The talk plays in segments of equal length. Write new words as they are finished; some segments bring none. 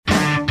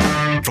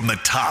From the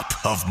top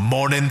of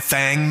Morning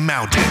Thang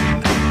Mountain,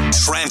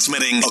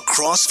 transmitting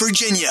across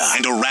Virginia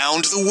and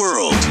around the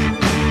world.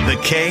 The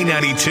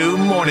K92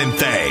 Morning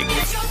Thang.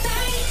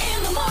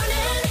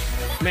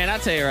 Man, I'll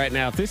tell you right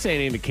now, if this ain't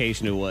an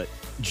indication of what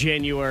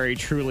January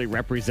truly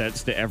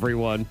represents to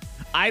everyone,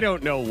 I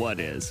don't know what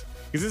is.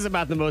 Because this is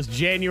about the most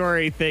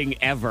January thing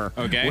ever.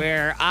 Okay.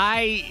 Where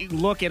I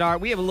look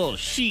at we have a little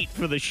sheet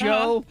for the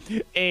show,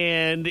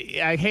 and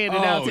I hand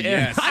it out to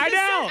yes. I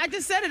know. I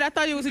just said it. I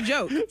thought it was a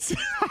joke.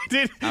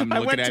 I'm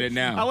looking at it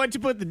now. I went to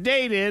put the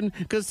date in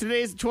because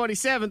today's the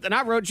 27th, and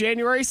I wrote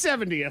January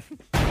 70th.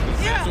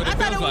 Yeah, what it I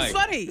thought feels it was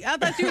like. funny. I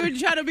thought you were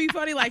trying to be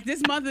funny, like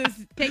this month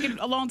is taking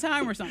a long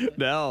time or something.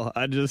 No,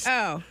 I just...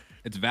 Oh,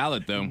 It's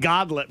valid, though.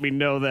 God let me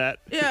know that.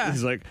 Yeah.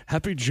 He's like,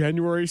 happy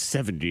January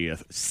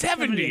 70th.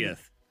 70th.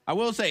 I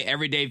will say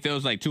every day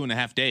feels like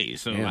 2.5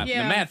 days, so Yeah. the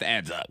Yeah. math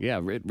adds up. Yeah,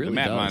 it really The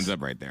math does. lines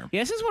up right there.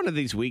 Yeah, this is one of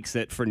these weeks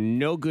that for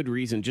no good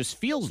reason just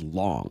feels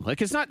long.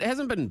 Like it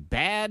hasn't been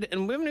bad,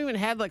 and we haven't even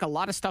had like a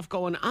lot of stuff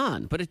going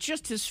on, but it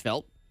just has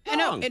felt long. I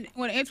know. And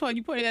when Antoine,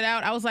 you pointed that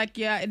out, I was like,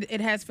 yeah, it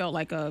has felt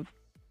like a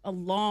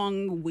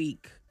long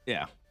week.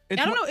 Yeah. I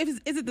don't know, is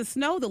it the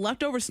snow, the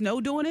leftover snow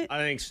doing it? I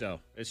think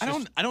so. It's I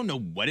just, don't know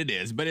what it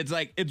is, but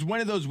it's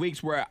one of those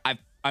weeks where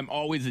I'm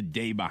always a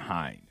day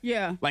behind.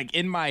 Yeah. Like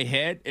in my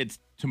head, it's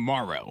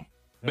tomorrow,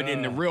 but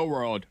in the real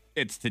world,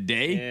 it's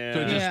today. So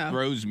it just Yeah.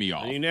 throws me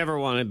off. You never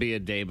want to be a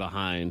day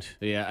behind.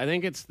 Yeah, I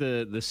think it's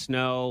the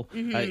snow.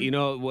 You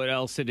know what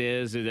else it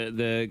is?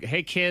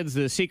 Hey kids,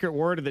 the secret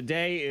word of the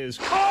day is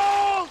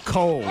cold.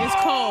 It's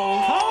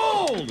cold.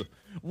 Cold.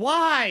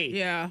 Why?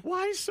 Yeah.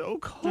 Why so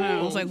cold?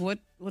 I was like, what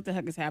the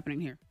heck is happening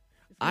here?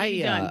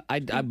 I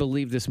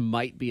believe this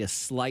might be a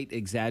slight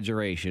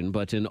exaggeration,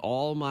 but in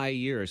all my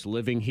years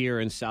living here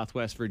in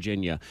Southwest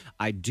Virginia,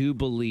 I do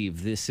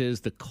believe this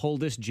is the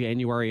coldest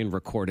January in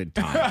recorded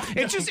time.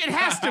 It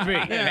has to be.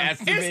 It has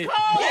to It's be.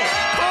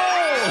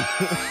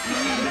 cold.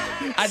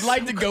 I'd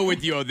like to go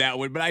with you on that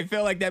one, but I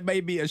feel like that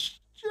may be a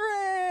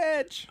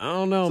stretch. I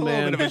don't know, It's a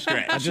man. little bit of a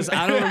stretch.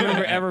 I don't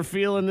remember ever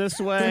feeling this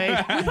way.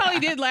 We probably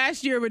did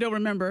last year, but don't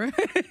remember.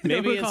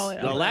 Maybe Don't recall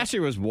it. last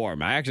year was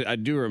warm. I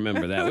do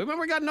remember that.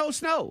 Remember, we got no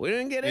snow. We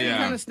didn't get any Yeah.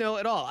 kind of snow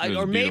at all. It was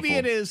Or maybe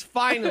beautiful. it is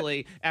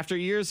finally, after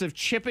years of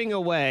chipping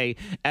away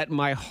at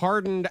my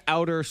hardened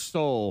outer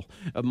soul,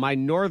 my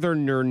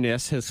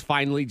northernerness has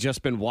finally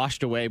just been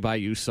washed away by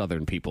you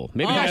southern people.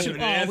 Maybe I should.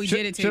 we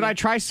did it too. Should I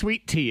try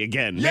sweet tea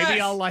again? Yes!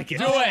 Maybe I'll like it.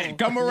 Do it.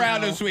 Come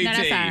around to sweet No,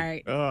 that's tea. all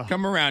right.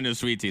 Come around to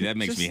sweet tea. That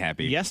makes Just me happy.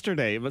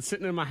 Yesterday, but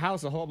sitting in my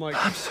house, I'm like,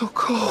 I'm so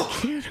cold.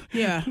 I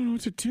Yeah. don't know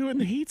what to do, and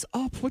the heat's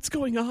up. What's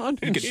going on?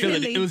 You could feel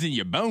it. Chilly. It was in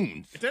your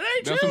bones. Today,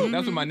 That's too.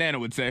 what my nana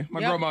would say. My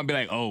Yep. grandma would be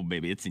like, "Oh,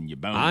 baby, it's in your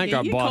bones." I think Yeah,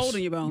 our you're boss cold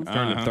in your bones.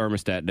 turned the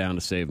thermostat down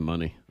to save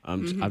money.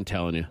 I'm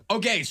telling you.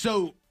 Okay,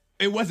 so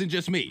it wasn't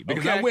just me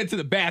because Okay. I went to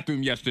the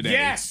bathroom yesterday.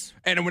 Yes.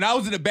 And when I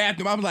was in the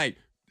bathroom, I was like,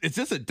 "Is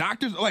this a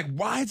doctor's? Like,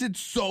 why is it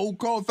so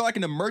cold? It felt like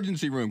an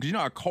emergency room because you know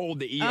how cold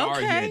the ER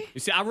Okay. get." You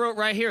see, I wrote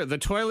right here, the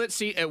toilet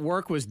seat at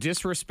work was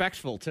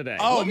disrespectful today.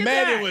 Oh Look at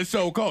man, that. it was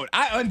so cold.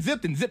 I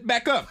unzipped and zipped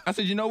back up. I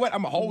said, "You know what?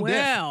 I'm gonna hold this.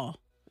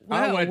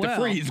 I don't want it to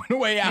freeze on the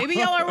way out." Maybe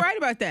y'all are right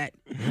about that.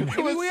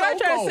 Maybe was we so are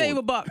trying cold. to save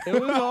a buck. It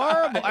was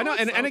horrible. I know. was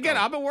And, so and again,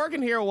 cold. I've been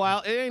working here a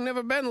while. It ain't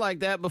never been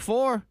like that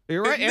before.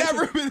 You're right. It's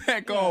Andrew. never been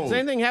that cold.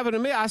 Same thing happened to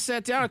me. I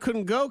sat down. I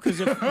couldn't go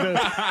because it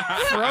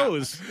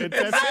froze.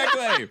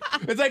 Exactly.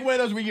 It's like one of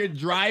those when you're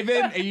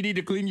driving and you need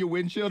to clean your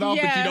windshield off,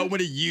 but you Yeah. don't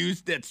want to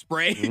use that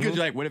spray because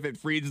you're like, what if it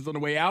freezes on the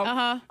way out?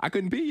 Uh-huh. I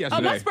couldn't pee Oh,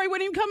 yesterday. my spray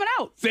wasn't even coming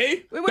out. See?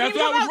 It wouldn't That's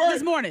even what I come was out worried.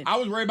 this morning. I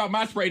was worried about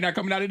my spray not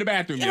coming out of the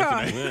bathroom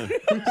Yeah. yesterday.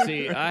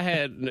 See,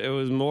 it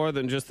was more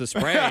than just the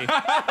spray.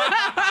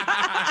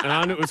 And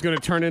I knew it was going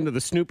to turn into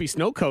the Snoopy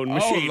snow cone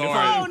machine. Lord.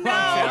 Oh,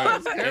 no.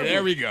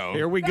 There we go.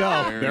 Here we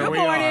go. There we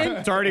are. morning.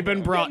 It's already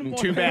been brought in.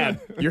 Too bad.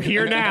 You're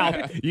here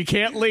now. You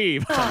can't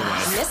leave.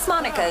 Miss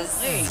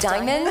Monica's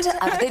Diamond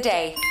of the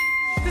Day.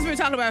 Since we're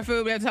talking about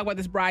food, we have to talk about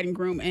this bride and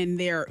groom and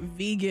their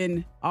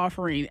vegan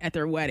offering at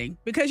their wedding.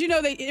 Because,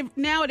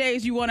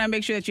 nowadays you want to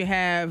make sure that you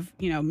have,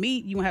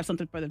 meat. You want to have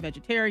something for the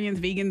vegetarians,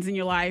 vegans in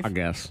your life. I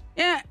guess.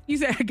 Yeah, you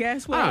said, I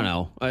guess. Well, I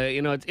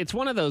don't know. It's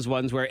one of those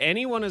ones where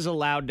anyone is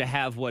allowed to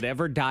have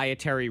whatever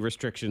dietary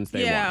restrictions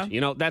they Yeah.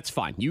 want. That's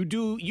fine. You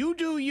do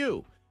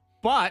you.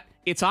 But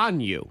it's on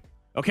you.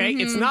 Okay?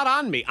 It's not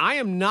on me. I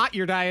am not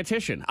your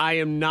dietitian. I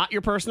am not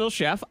your personal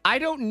chef. I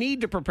don't need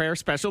to prepare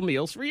special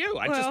meals for you.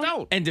 I just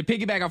don't. And to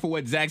piggyback off of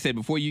what Zach said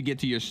before you get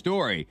to your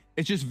story,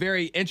 it's just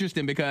very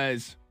interesting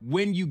because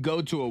when you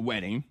go to a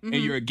wedding and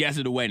you're a guest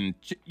at a wedding,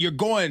 you're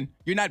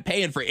not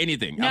paying for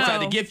anything outside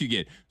the gift you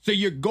get. So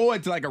you're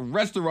going to like a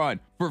restaurant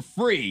for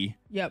free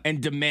Yep. and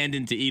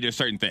demanding to eat a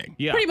certain thing.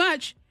 Yeah. Pretty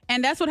much.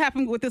 And that's what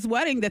happened with this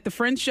wedding, that the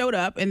friends showed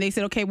up and they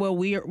said, okay, well,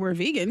 we're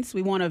vegans.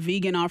 We want a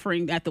vegan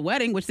offering at the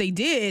wedding, which they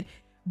did.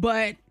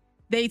 But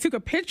they took a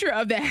picture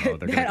of that, Oh,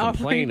 they're going that to offering.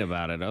 complain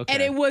about it. Okay.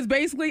 And it was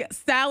basically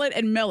salad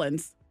and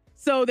melons.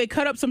 So they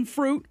cut up some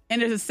fruit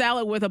and there's a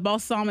salad with a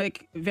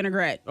balsamic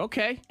vinaigrette.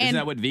 Okay. Isn't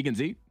that what vegans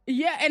eat?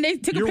 Yeah, and they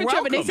took a You're picture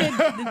of it. They said,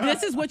 welcome.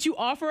 this is what you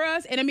offer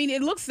us. And I mean,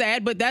 it looks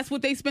sad, but that's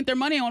what they spent their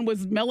money on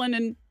was melon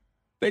and...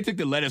 They took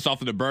the lettuce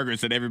off of the burgers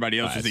that everybody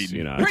else was eating.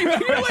 You know, You know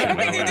what I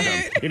think they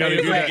did? you know,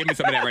 they do that. Give me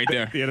some of that right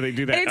there. You know, they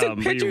do They that. took Where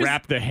you pictures-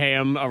 wrap the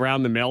ham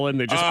around the melon.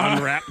 They just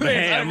unwrap the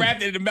ham.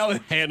 Unwrapped it in the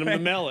melon. Hand them the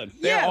melon.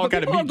 They're all but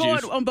kind of people are meat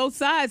going juice. on both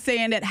sides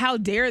saying that how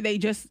dare they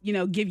just,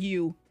 give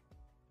you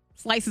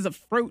slices of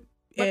fruit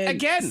But and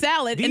again,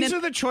 salad. These and then,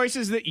 are the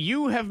choices that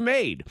you have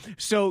made.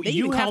 So They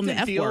you even call have them to the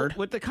F deal word.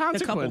 with the couple.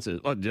 consequences.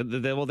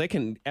 Well, they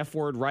can F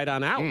word right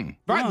on out. Mm.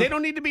 Right? Oh. They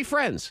don't need to be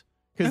friends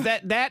because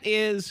that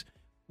is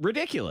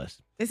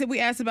ridiculous. they said we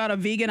asked about a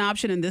vegan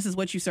option and this is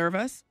what you serve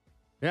us.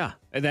 Yeah,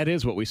 and that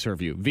is what we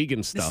serve you: vegan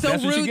It's stuff. so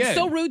That's what you rude, get.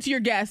 so rude to your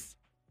guests.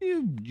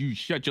 You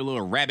shut your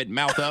little rabbit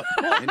mouth up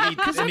and eat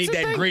that's that the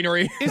thing.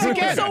 greenery. Is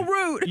again, So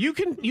rude. You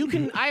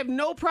can. I have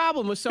no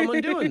problem with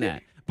someone doing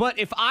that. But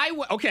if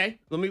okay,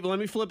 let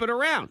me flip it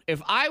around.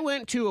 If I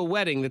went to a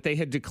wedding that they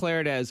had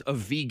declared as a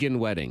vegan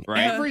wedding,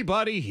 Right.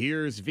 everybody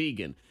here is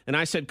vegan, and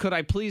I said, could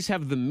I please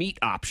have the meat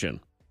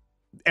option?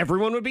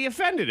 Everyone would be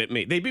offended at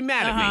me. They'd be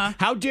mad at me.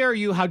 How dare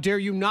you? How dare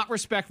you not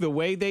respect the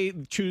way they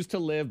choose to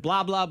live?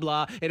 Blah, blah,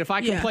 blah. And if I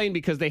Yeah. complain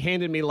because they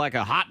handed me like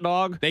a hot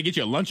dog, They get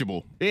you a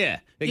Lunchable. yeah,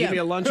 they Yeah. give me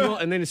a Lunchable,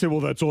 and then they say,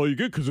 well, that's all you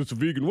get because it's a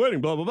vegan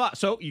wedding, blah, blah, blah.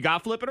 So you got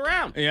to flip it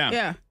around. Yeah.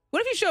 Yeah.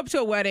 What if you show up to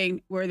a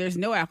wedding where there's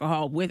no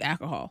alcohol with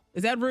alcohol?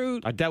 Is that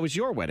rude? That was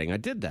your wedding. I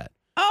did that.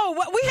 Oh,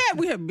 what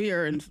we had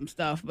beer and some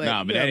stuff, but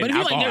No, but that if ain't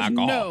you're like, there's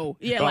alcohol. no,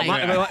 yeah, Well,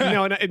 like,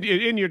 no,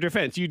 in your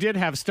defense, you did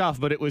have stuff,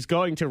 but it was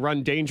going to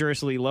run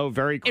dangerously low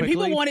very and quickly.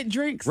 people wanted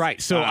drinks,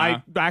 Right, so Uh-huh.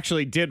 I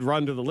actually did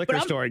run to the liquor But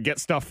I'm- store and get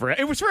stuff for it.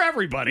 It was for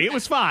everybody. It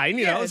was fine.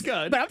 You know, it was Yes,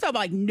 good. But I'm talking about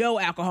like no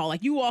alcohol.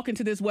 Like you walk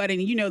into this wedding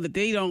and you know that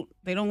they don't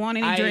want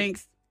any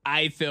drinks.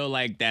 I feel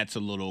like that's a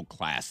little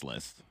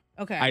classless.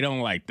 Okay, I don't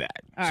like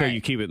that. All so right.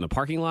 you keep it in the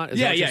parking lot? Is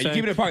Yeah, that what yeah, you're you saying?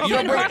 keep it in the park. Okay, You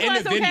don't the bring it in the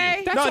parking lot's venue.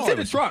 okay? That's No, all it's in I'm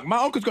the trunk. My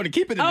uncle's going to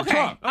keep it in the Okay,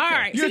 trunk. all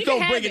right. So You you just don't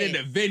can bring have it in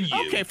the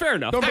venue. Okay, fair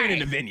enough. Don't All bring it in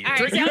right. the venue. All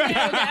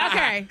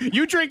right, okay.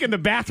 You drink in the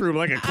bathroom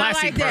like a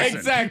classy like that. person.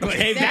 Exactly.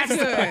 Okay, That's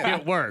that's the good. way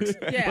it works.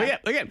 Yeah. But yeah,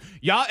 again,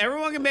 y'all,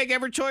 everyone can make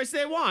every choice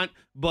they want,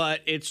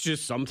 but it's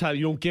just sometimes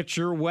you don't get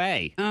your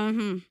way.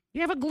 You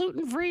have a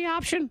gluten-free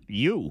option?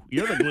 You're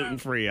the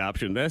gluten-free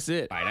option. That's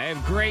it. All right, I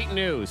have great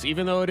news.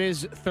 Even though it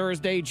is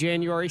Thursday,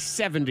 January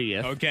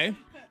 70th, Okay.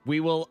 we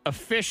will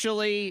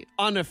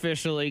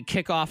unofficially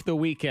kick off the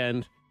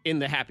weekend in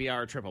the happy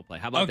hour triple play.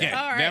 How about Okay. that?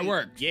 All right. That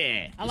works.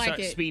 Yeah. I like Start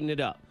it. speeding it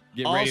up.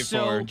 Get ready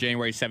Also, for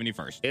January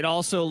 71st. it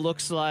also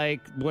looks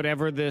like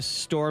whatever this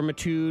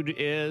stormitude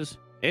is,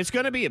 it's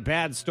going to be a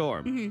bad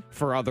storm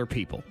for other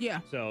people.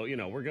 Yeah. So,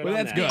 we're good Well,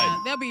 on that's that. good. Yeah,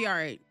 they'll be all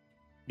right.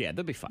 Yeah,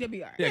 they'll be fine. They'll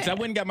be all right. Yeah, because I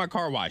went and got my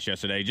car washed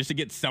yesterday just to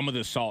get some of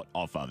the salt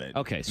off of it.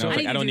 Okay, And so I was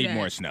like, I I need don't to do need that.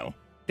 more snow.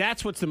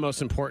 That's what's the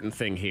most important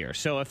thing here.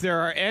 So if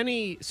there are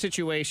any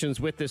situations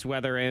with this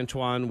weather,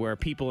 Antoine, where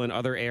people in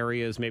other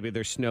areas, maybe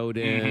they're snowed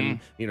in,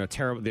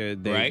 terrible,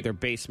 Right. their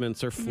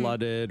basements are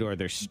flooded or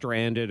they're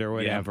stranded or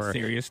whatever. Yeah,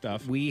 serious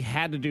stuff. We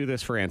had to do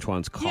this for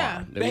Antoine's car.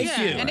 Yeah. It Thank was-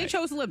 you. And they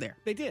chose to live there.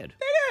 They did.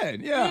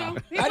 Yeah.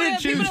 People I didn't that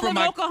choose live for in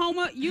my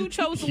Oklahoma. You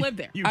chose to live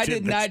there. You I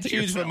did this not to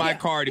choose for yourself. my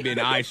car to be an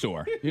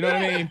eyesore. You know what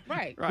I mean?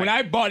 Right. When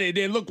I bought it, it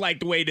didn't look like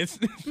the way this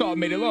salt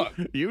made it look.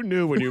 You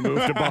knew when you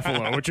moved to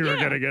Buffalo what you were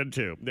going to get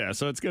to. Yeah,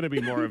 so it's going to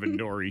be more of a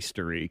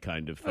nor'eastery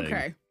kind of thing.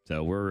 Okay.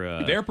 So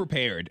we're They're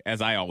prepared,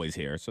 as I always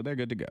hear, so they're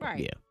good to go.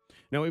 Right. yeah.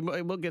 No,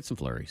 we'll get some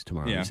flurries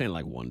tomorrow. Yeah. I'm saying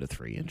like 1 to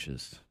 3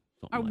 inches.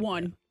 Or something like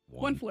one. that.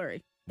 One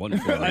flurry. One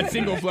flurry. A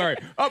single flurry.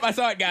 Oh, I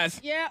saw it, guys.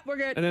 Yeah, we're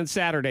good. And then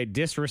Saturday,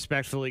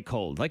 disrespectfully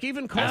cold. Like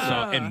even cold. I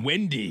saw and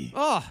windy.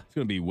 Oh, It's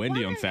gonna be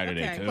windy on What?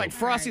 Saturday Okay. too. like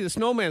Frosty the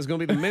Snowman's going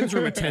to be the men's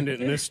room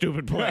attendant in this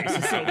stupid place.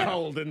 It's so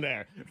cold in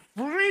there.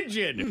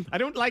 Frigid. I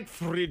don't like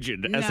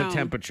frigid as a No.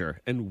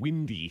 temperature. And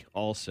windy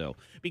also.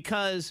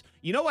 Because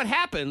you know what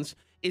happens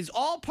is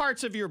all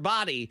parts of your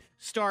body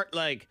start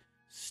like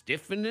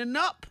stiffening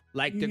up.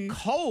 Like the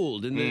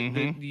cold and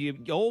the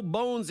old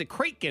bones are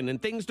creaking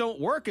and things don't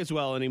work as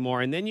well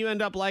anymore. And then you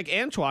end up like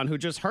Antoine, who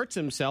just hurts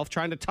himself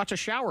trying to touch a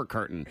shower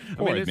curtain.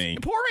 Poor it's- me.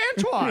 Poor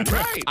Antoine,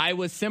 right? I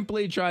was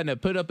simply trying to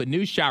put up a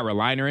new shower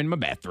liner in my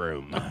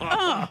bathroom.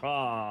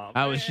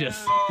 I was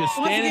just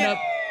standing up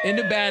in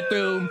the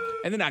bathroom,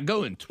 and then I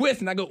go and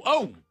twist, and I go,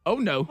 oh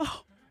no.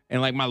 And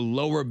like my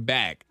lower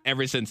back,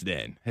 ever since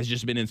then, has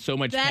just been in so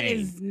much That pain.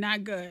 is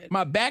not good.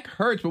 My back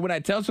hurts, but when I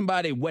tell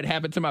somebody what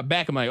happened to my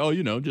back, I'm like,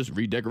 just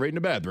redecorating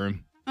the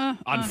bathroom.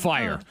 On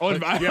fire. On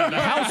fire. Yeah, the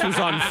house was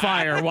on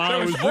fire while I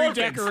There was was orphans.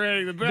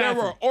 redecorating the There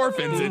bathroom. were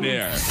orphans in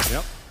there.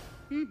 Yep.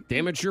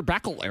 Damaged your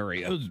backle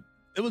area.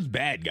 It was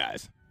bad,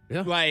 guys.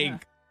 Yeah.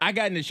 Like, I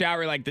got in the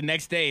shower like the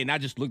next day, and I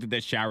just looked at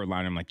that shower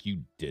liner. I'm like,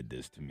 you did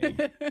this to me.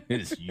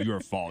 It is your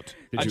fault.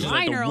 I just let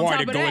Liner the on water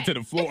top of go that. into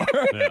the floor.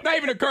 Not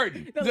even a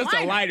curtain. Just a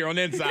liner. liner on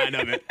the inside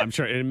of it. I'm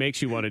sure it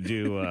makes you want to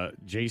do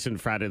Jason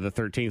Friday the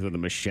 13th with a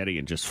machete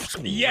and just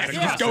Yes, right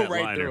just across go that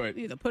right liner. through it.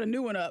 You need to put a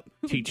new one up.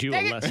 Teach you a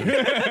Dang it. lesson.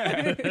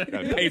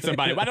 Gotta pay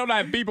somebody. Why don't I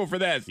have people for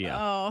this? Yeah.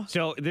 Oh.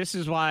 So this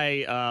is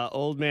why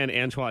old man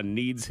Antoine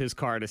needs his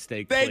car to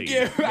stay clean. Thank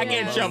you. I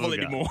can't Oh, shovel God.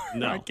 anymore.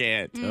 No. I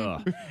can't.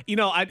 Ugh.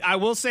 I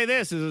will say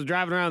this is is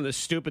driving around, this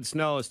stupid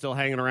snow is still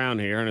hanging around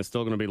here, and it's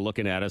still going to be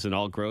looking at us and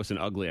all gross and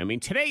ugly. I mean,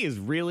 today is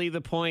really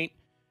the point.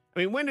 I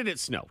mean, when did it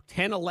snow?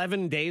 10,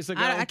 11 days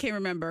ago? I can't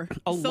remember.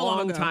 A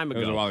long time ago.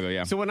 It was a while ago,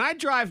 yeah. So when I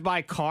drive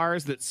by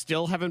cars that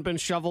still haven't been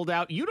shoveled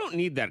out, you don't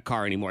need that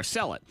car anymore.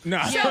 Sell it.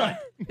 No. Yeah,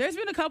 there's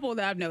been a couple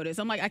that I've noticed.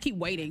 I'm like, I keep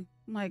waiting.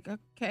 I'm like,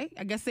 okay,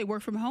 I guess they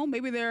work from home.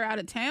 Maybe they're out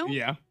of town.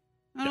 Yeah.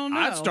 I don't know.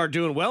 I'd start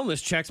doing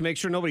wellness checks, make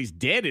sure nobody's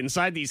dead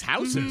inside these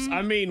houses.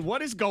 I mean,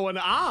 what is going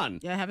on?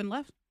 Yeah, I haven't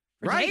left.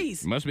 For Right.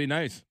 days. Must be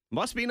nice.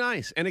 Must be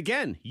nice. And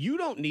again, you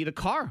don't need a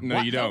car.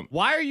 No, you don't.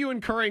 Why are you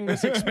incurring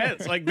this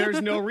expense? Like,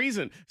 there's no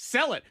reason.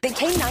 Sell it. The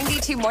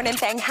K92 Morning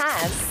Thing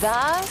has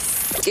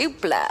the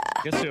dupla.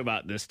 Gets to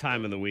about this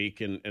time of the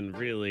week, and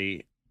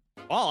really,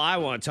 all I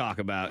want to talk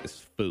about is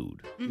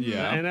food.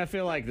 Yeah. And I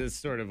feel like this is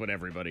sort of what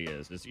everybody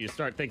is you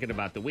start thinking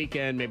about the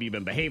weekend. Maybe you've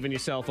been behaving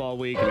yourself all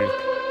week. And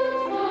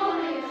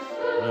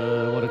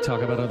I want to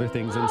talk about other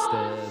things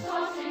instead.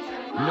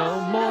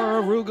 No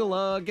more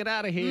arugula. Get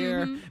out of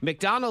here.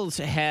 McDonald's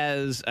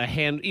has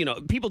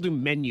people do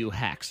menu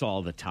hacks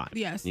all the time.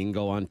 Yes. You can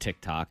go on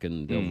TikTok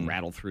and they'll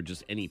rattle through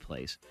just any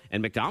place.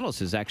 And McDonald's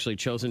has actually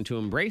chosen to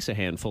embrace a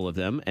handful of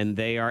them, and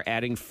they are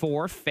adding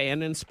 4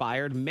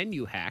 fan-inspired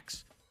menu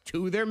hacks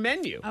to their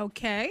menu.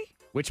 Okay.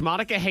 Which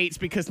Monica hates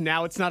because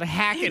now it's not a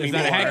hack anymore. It's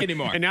not a hack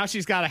anymore. And now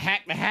she's got to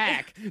hack the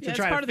hack to it's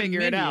try part to of the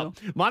figure it menu.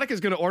 out. Monica's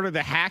going to order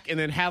the hack and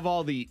then have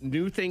all the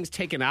new things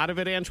taken out of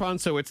it, Antoine,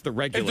 so it's the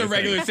regular It's a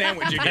regular thing.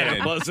 sandwich you're Yeah,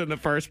 getting. it was in the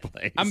first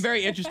place. I'm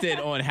very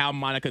interested on how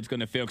Monica's going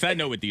to feel, because I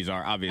know what these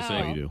are, obviously.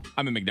 Oh. You do.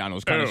 I'm a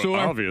McDonald's connoisseur.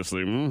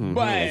 Obviously. Mm-hmm.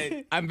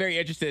 But I'm very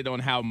interested on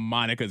how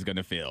Monica's going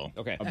to feel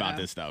about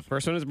this stuff.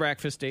 First one is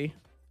breakfasty.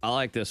 I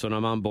like this one.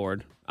 I'm on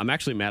board. I'm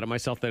actually mad at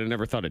myself that I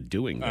never thought of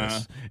doing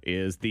this.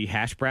 Is the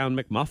hash brown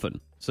McMuffin.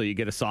 So you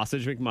get a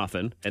sausage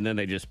McMuffin, and then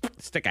they just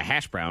stick a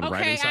hash brown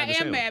right Okay, inside I the am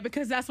sandwich. mad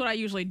because that's what I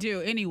usually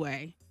do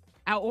anyway.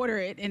 I'll order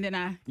it and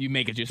then You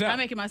make it yourself. I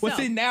make it myself. Well,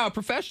 see, now a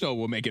professional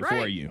will make it for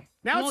Right. you.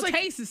 Now it it's won't like,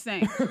 taste the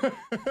same.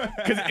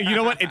 because you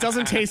know what? It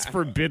doesn't taste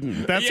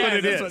forbidden. That's Yes, what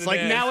it that's is. what it like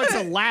is. now it's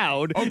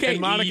allowed. Okay,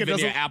 and Monica Eve and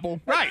doesn't. your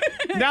apple. Right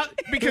now,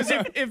 because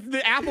if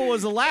the apple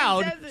was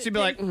allowed, doesn't she'd be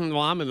like, "Well,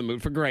 I'm in the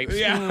mood for grapes."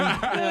 Yeah.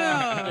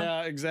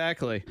 Yeah,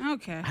 exactly.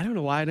 Okay. I don't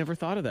know why I never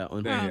thought of that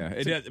one. Yeah,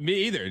 it does, me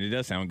either. It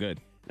does sound good.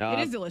 It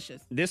is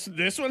delicious. This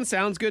one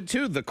sounds good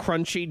too. The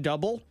crunchy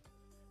double.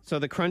 So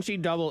the crunchy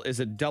double is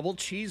a double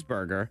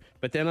cheeseburger,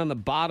 but then on the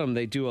bottom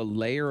they do a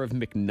layer of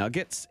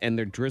McNuggets and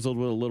they're drizzled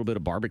with a little bit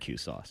of barbecue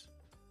sauce.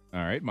 All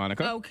right,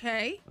 Monica.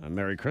 Okay.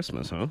 Merry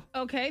Christmas, huh?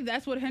 Okay,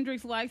 that's what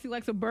Hendrix likes. He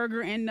likes a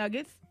burger and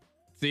nuggets.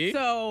 See?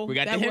 So we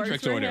got the that works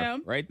Hendrix for order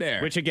him. right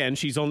there. Which again,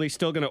 she's only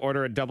still going to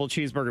order a double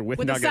cheeseburger with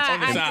With the nuggets side. on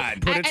the I-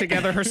 side. Put it I-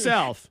 together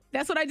herself.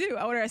 That's what I do.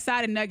 I order a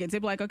side of nuggets. They'd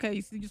be like, okay,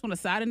 you just want a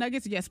side of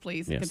nuggets? Yes,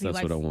 please. Yes, 'Cause that's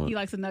he likes, what I want. He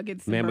likes the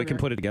nuggets. Man, we can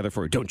put it together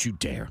for her. Don't you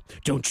dare.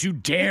 Don't you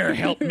dare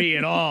help me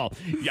at all.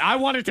 I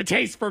want it to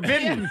taste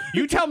forbidden.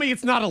 You tell me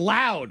it's not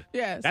allowed.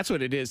 Yes. That's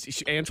what it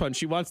is. Antoine,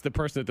 she wants the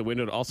person at the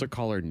window to also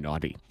call her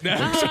naughty. you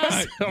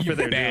over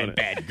there doing bad, it.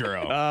 bad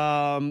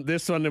girl.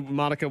 This one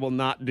Monica will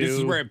not do. This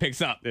is where it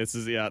picks up. This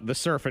is the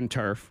surf and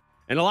turf.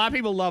 And a lot of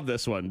people love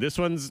this one. This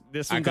one's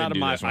couldn't out of do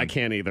my. this one. I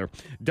can't either.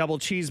 Double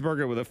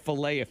cheeseburger with a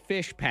fillet of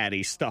fish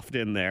patty stuffed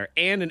in there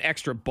and an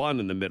extra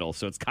bun in the middle.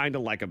 So it's kind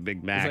of like a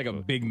Big Mac. It's like a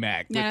Big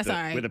Mac. Yeah, that's with,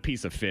 all right. with a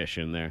piece of fish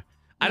in there.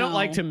 I don't No.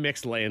 like to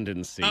mix land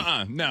and sea.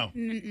 No.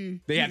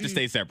 They have to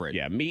stay separate.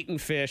 Yeah, meat and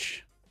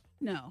fish.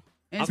 No.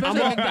 And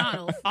especially at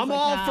McDonald's. It's I'm like,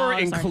 all no, for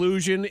I'm sorry.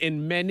 inclusion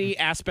in many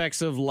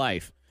aspects of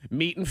life.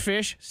 Meat and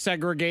fish,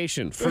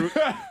 segregation.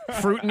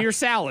 Fruit in your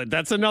salad.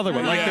 That's another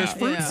one. Like there's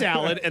fruit Yeah.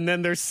 salad and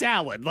then there's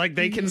salad. Like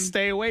they can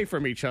stay away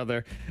from each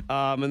other.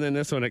 And then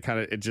this one,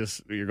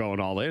 you're going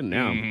all in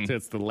now. So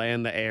it's the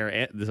land, the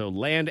air, so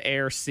land,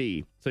 air,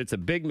 sea. So it's a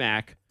Big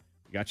Mac.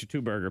 You got your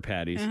 2 burger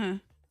patties.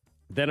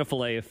 Then a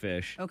fillet of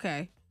fish.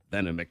 Okay.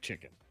 Then a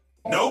McChicken.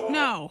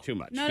 No. Too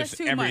much. No, that's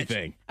Just too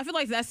everything. much. I feel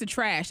like that's the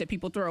trash that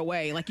people throw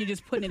away. Like you're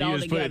just putting it You all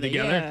just put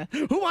together. it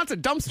together? Who wants a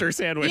dumpster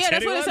sandwich? Yeah,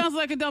 that's Anyone? what it sounds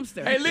like, a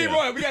dumpster. Hey,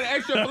 Leroy, we got an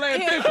extra fillet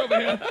of fish over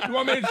here. You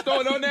want me to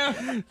throw it on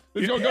there?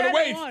 It's going to go to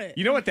waste.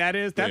 You know what that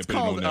is? That's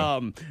put it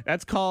on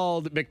that's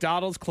called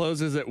McDonald's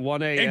closes at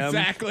 1 a.m.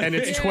 Exactly. And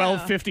it's Yeah.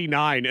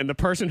 12:59, and the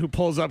person who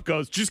pulls up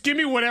goes, "Just give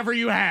me whatever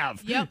you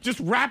have. Yep. Just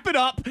wrap it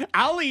up.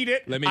 I'll eat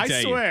it. Let me I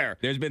tell swear." you,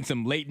 there's been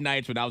some late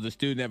nights when I was a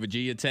student at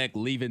Virginia Tech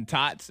leaving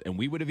tots, and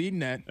we would have eaten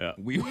that. Yeah.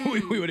 We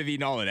would have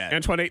eaten all of that.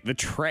 Antoine ate the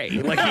tray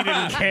like he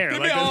didn't care. We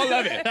Like all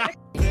love it.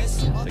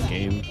 the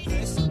game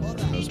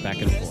goes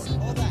back and forth.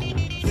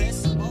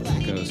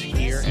 It goes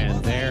here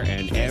and there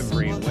and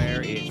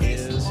everywhere. It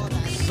is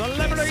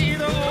Celebrity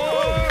Either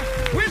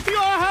Or with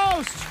your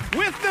host,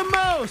 with the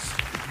most,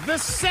 the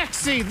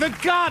sexy, the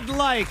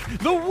godlike,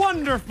 the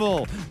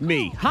wonderful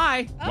me.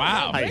 Hi.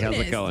 Wow. Hi, how's it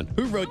goodness. going?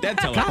 Who wrote that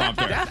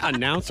teleprompter? That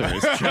announcer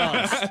is just,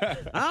 I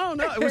don't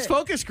know. It was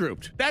focus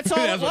grouped. That's all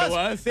That's it was. what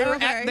it was? They, were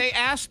Okay. they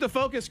asked the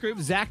focus group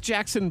Zach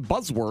Jackson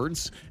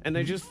buzzwords, and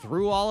they just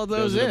threw all of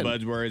those Those are in. the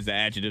buzzwords, the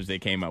adjectives they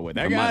came up with.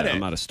 I I got might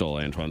it. have stole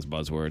Antoine's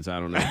buzzwords. I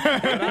don't know.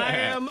 But I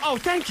am. Oh,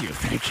 thank you.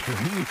 Thank you.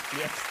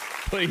 Yes.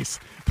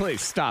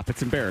 Please stop.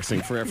 It's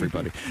embarrassing for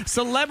everybody.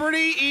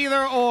 Celebrity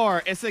Either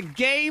Or. It's a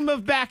game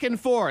of back and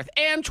forth.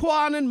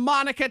 Antoine and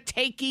Monica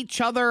take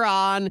each other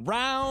on.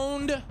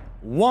 Round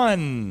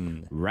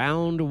one.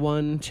 Round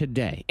one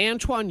today.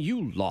 Antoine,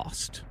 you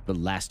lost the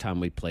last time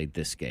we played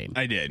this game.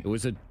 I did. It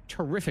was a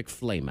terrific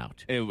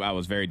flameout. I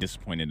was very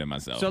disappointed in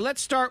myself. So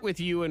let's start with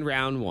you in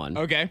round one.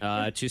 Okay.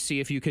 To see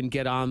if you can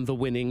get on the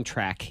winning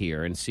track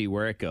here and see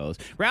where it goes.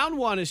 Round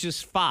one is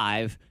just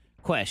 5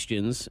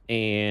 questions,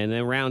 and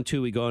then round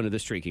 2 we go into the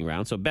streaking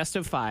round. So best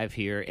of 5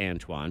 here,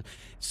 Antoine.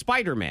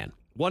 Spider-Man,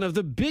 one of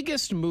the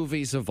biggest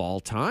movies of all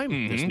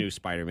time. This new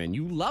Spider-Man,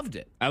 you loved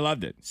it. I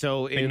loved it.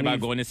 So Thinking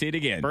about going to see it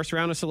again. First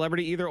round of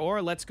Celebrity Either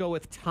Or. Let's go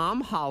with Tom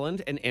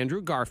Holland and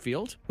Andrew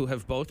Garfield, who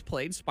have both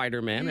played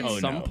Spider-Man at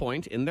some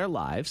point in their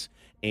lives.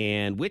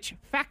 And which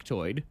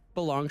factoid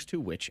belongs to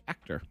which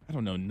actor? I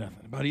don't know nothing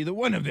about either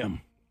one of them.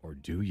 Or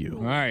do you?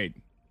 All right.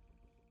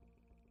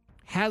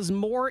 Has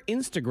more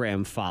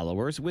Instagram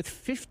followers with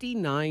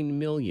 59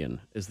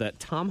 million. Is that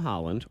Tom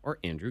Holland or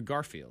Andrew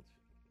Garfield?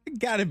 It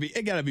gotta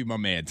be my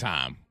man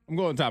Tom. I'm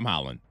going Tom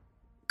Holland.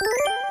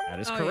 That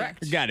is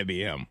correct. It gotta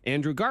be him.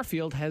 Andrew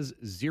Garfield has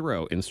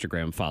 0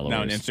 Instagram followers.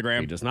 Not on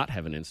Instagram? He does not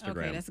have an Instagram.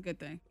 Okay, that's a good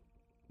thing.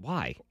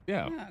 Why?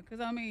 Yeah. Yeah, because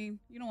I mean,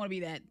 you don't want to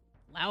be that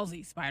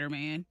lousy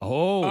Spider-Man.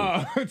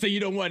 Oh, So you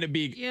don't want to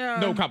be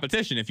no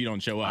competition if you don't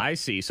show up. I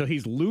see. So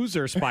he's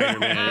loser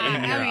Spider-Man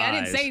in your I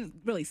eyes. didn't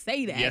really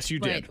say that. Yes, you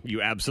but did.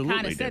 You absolutely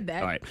kinda did. said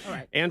that. All right. All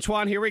right.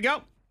 Antoine, here we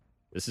go.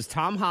 This is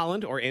Tom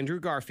Holland or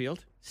Andrew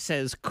Garfield.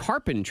 Says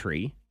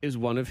carpentry is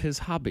one of his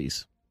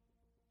hobbies.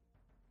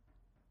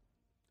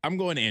 I'm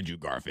going Andrew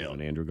Garfield.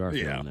 And Andrew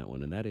Garfield Yeah. on that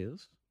one, and that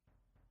is.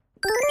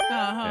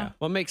 Uh-huh.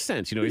 Well, it makes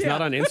sense. You know, he's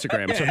not on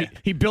Instagram, so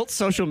he built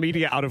social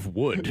media out of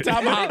wood.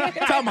 Tom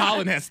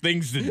Holland has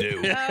things to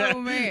do. Oh,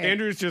 man.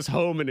 Andrew's just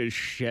home in his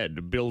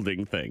shed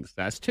building things.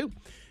 That's 2.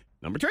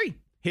 Number 3.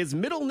 His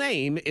middle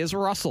name is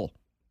Russell.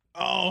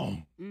 Oh,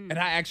 and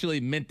I actually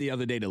meant the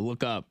other day to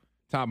look up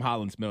Tom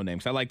Holland's middle name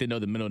because I like to know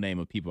the middle name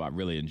of people I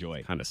really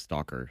enjoy. Kind of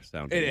stalker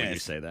sounding It when is. you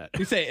say that.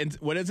 You say, and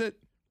what is it?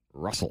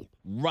 Russell.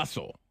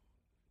 Russell.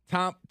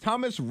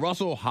 Thomas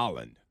Russell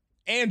Holland.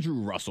 Andrew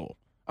Russell.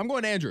 I'm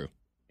going Andrew.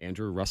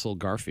 Andrew Russell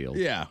Garfield.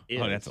 Yeah.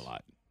 Is Oh, that's a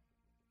lot.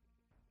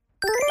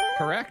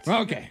 correct.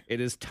 Okay.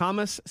 It is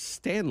Thomas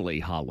Stanley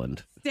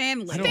Holland.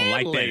 Stanley. I don't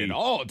like that Stanley. at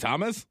all,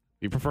 Thomas.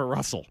 You prefer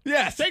Russell.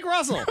 Yes. Take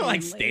Russell. I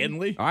like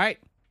Stanley. All right.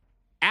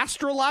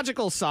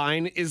 Astrological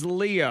sign is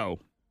Leo.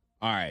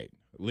 All right.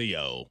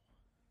 Leo.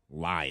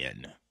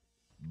 Lion.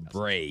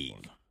 Brave.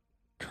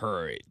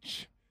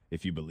 Courage.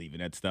 If you believe in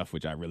that stuff,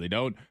 which I really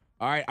don't.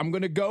 All right. I'm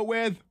going to go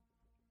with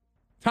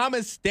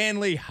Thomas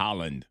Stanley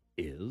Holland.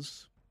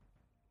 Is.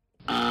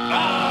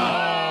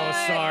 Oh,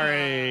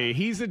 sorry.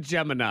 He's a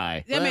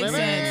Gemini. That makes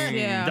sense.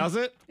 Yeah. Does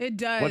it? It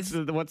does.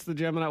 What's the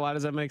Gemini? Why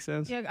does that make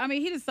sense? Yeah, I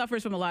mean, he just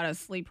suffers from a lot of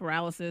sleep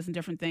paralysis and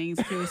different things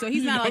too. So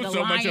he's not You like know a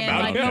so much lion.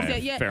 about Like him. he Okay,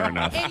 said, yeah. fair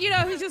enough. And, you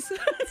know, he's just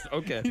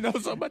Okay. You know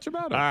so much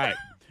about him. All right.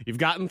 You've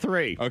gotten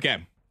 3. Okay.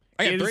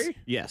 I got Is- 3?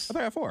 Yes. I thought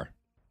I had 4.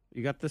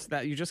 You got this.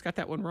 That you just got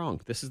that one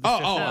wrong. This is the Oh,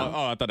 fifth round.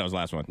 I thought that was the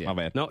last one. Yeah. My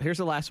bad. No, here's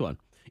the last one.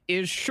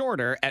 Is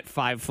shorter at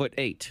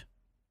 5'8".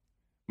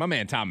 My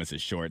man Thomas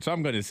is short, so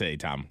I'm going to say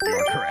Tom. You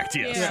are correct.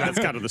 Yes, Yeah. that's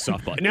kind of the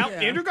softball. Now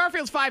Yeah. Andrew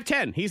Garfield's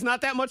 5'10". He's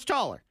not that much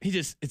taller.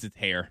 It's his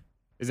hair.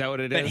 Is that what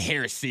it That is?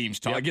 hair seems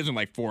tall. Yep. It gives him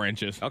like 4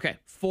 inches. Okay,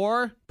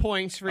 4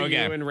 points for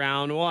Okay. you in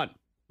round 1.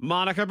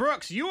 Monica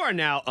Brooks, you are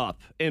now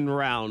up in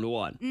round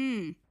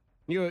 1.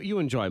 You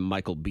enjoy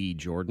Michael B.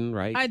 Jordan,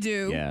 right? I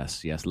do.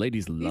 Yes.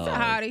 Ladies love a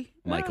hottie.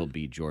 Michael Yeah.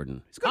 B.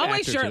 Jordan. He's a good always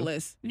actor, too.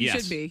 shirtless. You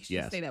Yes, should be. You should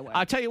yes. stay that way.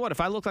 I'll tell you what,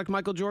 if I looked like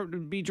Michael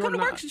B.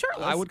 Jordan, work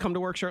shirtless. I would come to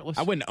work shirtless.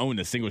 I wouldn't own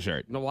a single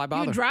shirt. No, why You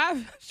bother?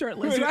 drive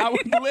shirtless, I right?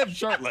 would live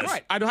shirtless.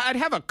 Right. I'd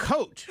have a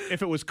coat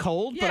if it was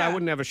cold, but I Yeah.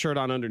 wouldn't have a shirt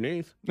on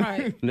underneath.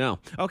 Right. No.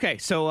 Okay,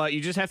 so you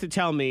just have to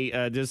tell me,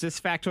 does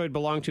this factoid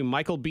belong to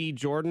Michael B.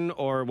 Jordan,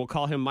 or we'll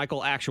call him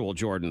Michael Actual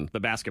Jordan, the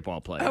basketball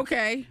player?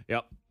 Okay.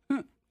 Yep.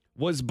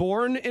 Was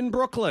born in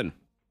Brooklyn.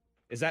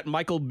 Is that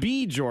Michael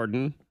B.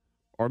 Jordan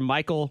or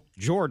Michael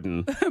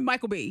Jordan?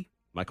 Michael B.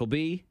 Michael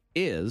B.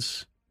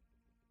 is...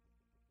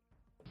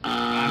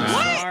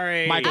 I'm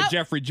sorry. Michael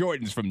Jeffrey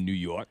Jordan's from New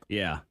York.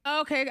 Yeah.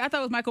 Okay, I thought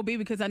it was Michael B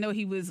because I know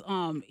he was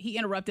he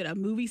interrupted a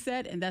movie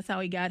set and that's how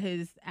he got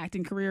his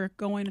acting career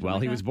going. Well,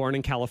 he was born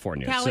in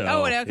California. Cali- so,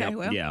 oh, okay, yep,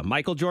 well. Yeah,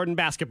 Michael Jordan,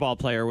 basketball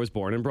player, was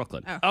born in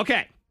Brooklyn. Oh.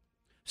 Okay.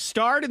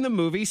 Starred in the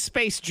movie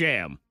Space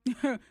Jam.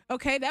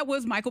 Okay, that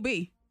was Michael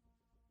B.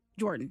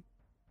 Jordan.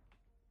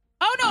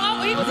 Oh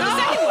no, he was in the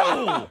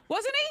second one,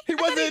 wasn't he? He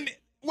wasn't.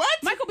 What?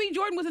 Michael B.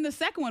 Jordan was in the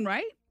second one,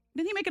 right?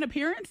 Didn't he make an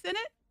appearance in it?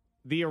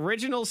 The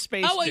original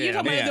Space Oh, well, Jam. you're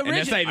talking about Yeah, the and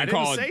that's not original. even I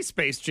didn't called say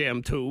Space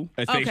Jam 2.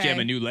 a Space Okay. Jam: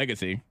 A New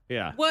Legacy.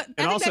 Yeah. Well, I And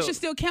think also, that should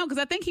still count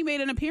because I think he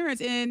made an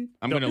appearance in.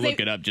 I'm going to Because look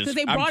they- it up. Just because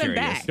they I'm brought him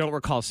curious. back. don't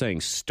recall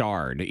saying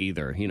starred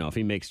either. You know, if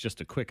he makes just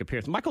a quick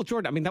appearance. Michael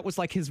Jordan, I mean, that was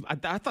like his, I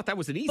thought that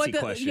was an easy But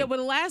question. the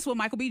last one,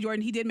 Michael B.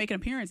 Jordan, he did make an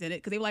appearance in it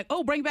because they were like,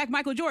 "Oh, bring back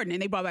Michael Jordan,"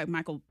 and they brought back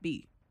Michael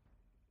B.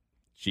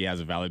 She has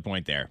a valid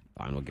point there.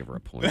 Fine, we'll give her a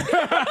point.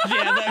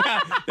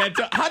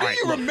 How do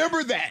you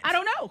remember that? I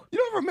don't know. You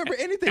don't remember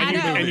anything. I know.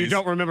 And you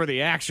don't remember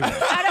the actual.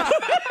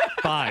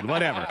 Fine,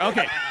 whatever.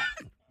 Okay.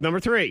 Number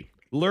 3.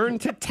 Learn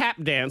to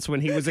tap dance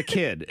when he was a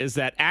kid. Is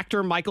that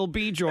actor Michael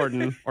B.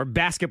 Jordan or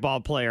basketball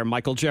player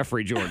Michael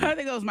Jeffrey Jordan? I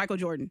think it was Michael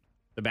Jordan.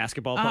 The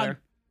basketball player?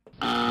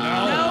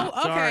 No?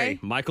 Okay. Sorry.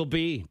 Michael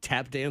B.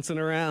 Tap dancing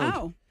around.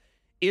 Oh.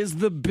 Is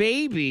the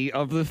baby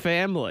of the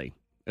family?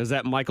 Is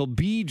that Michael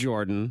B.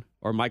 Jordan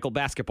or Michael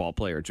basketball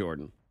player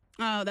Jordan?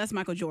 Oh, that's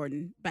Michael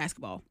Jordan,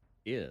 basketball.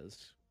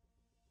 Is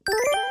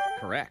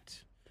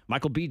correct.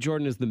 Michael B.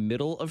 Jordan is the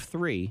middle of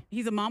 3.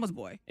 He's a mama's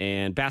boy.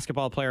 And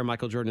basketball player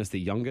Michael Jordan is the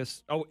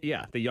youngest. Oh,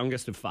 yeah, the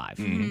youngest of 5.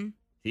 Mm-hmm.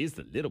 He's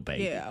the little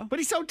baby. Yeah. But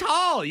he's so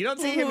tall. You don't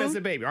see him as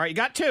a baby. All right, you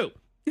got 2.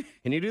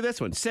 Can you do this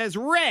one? Says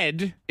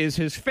red is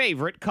his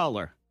favorite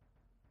color.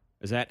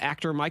 Is that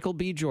actor Michael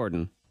B.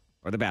 Jordan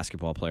or the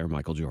basketball player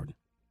Michael Jordan?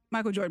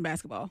 Michael Jordan,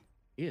 basketball.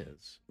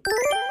 Is.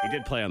 He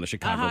did play on the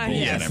Chicago Bulls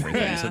yes. and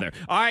everything. Yeah. So there.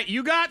 All right,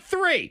 you got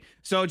 3.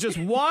 So just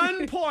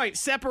 1 point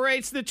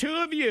separates the two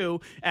of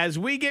you as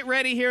we get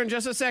ready here in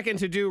just a second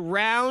to do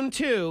round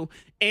 2.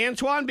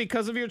 Antoine,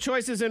 because of your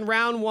choices in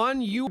round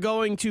 1, you're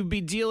going to be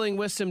dealing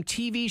with some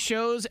TV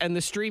shows and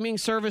the streaming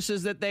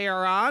services that they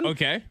are on.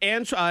 Okay.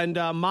 And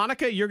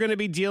Monica, you're going to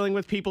be dealing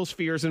with people's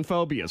fears and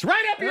phobias.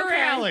 Right up your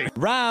alley.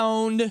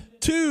 Round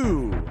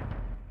 2.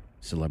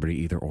 Celebrity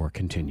Either Or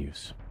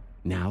continues.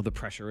 Now the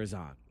pressure is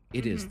on.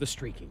 It is the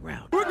streaking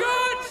round. We're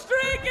going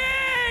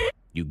streaking!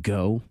 You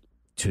go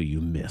till you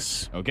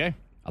miss. Okay.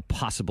 A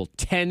possible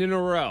 10 in a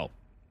row,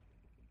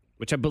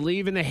 which I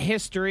believe in the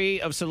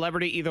history of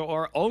Celebrity Either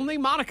Or, only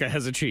Monica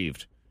has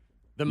achieved.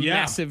 The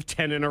massive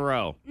 10 in a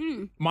row.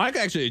 Monica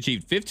actually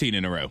achieved 15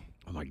 in a row.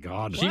 Oh, my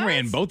God. She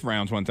ran both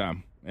rounds one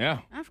time. Yeah.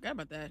 I forgot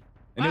about that.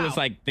 And it was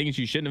like things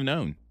you shouldn't have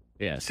known.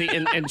 Yeah, see,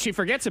 and she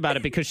forgets about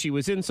it because she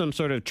was in some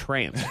sort of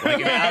trance.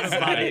 Like an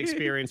out-of-body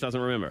experience, doesn't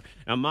remember.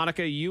 Now,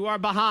 Monica, you are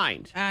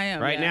behind I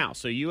am, right yeah. now,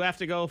 so you have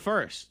to go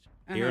first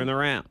here in the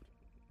round.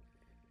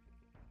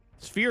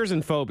 It's fears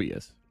and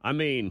phobias. I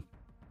mean,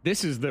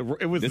 this is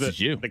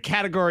the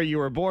category you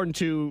were born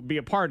to be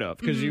a part of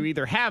because you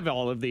either have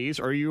all of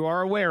these or you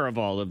are aware of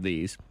all of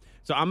these.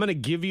 So I'm going to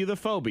give you the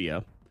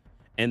phobia,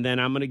 and then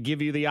I'm going to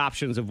give you the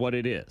options of what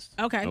it is.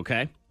 Okay.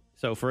 Okay?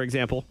 So, for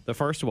example, the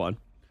first one.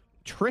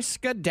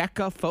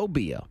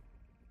 Triskaidekaphobia.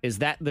 Is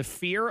that the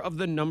fear of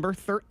the number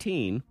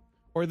 13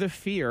 or the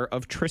fear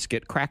of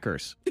Triscuit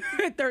crackers?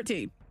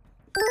 13.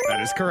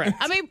 That is correct.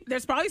 I mean,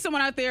 there's probably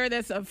someone out there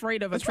that's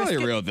afraid of That's a probably a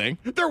Triscuit. real thing.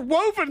 They're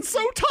woven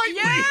so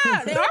tightly.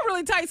 Yeah, they are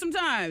really tight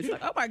sometimes.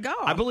 Like, oh my God.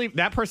 I believe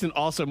that person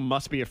also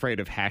must be afraid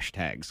of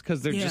hashtags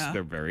because they're Yeah.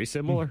 they're very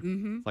similar.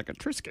 It's like a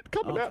Triscuit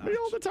coming at me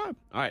all the time.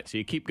 All right, so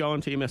you keep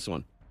going till you miss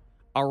one.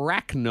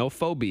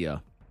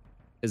 Arachnophobia.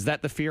 Is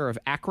that the fear of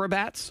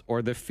acrobats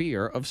or the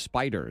fear of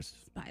spiders?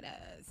 Spiders.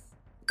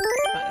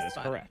 That's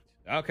correct.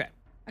 Okay.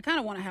 I kind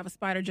of want to have a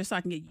spider just so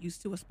I can get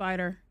used to a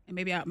spider, and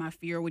maybe my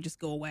fear would just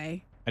go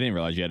away. I didn't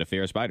realize you had a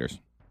fear of spiders.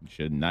 You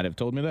should not have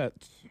told me that.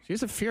 She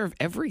has a fear of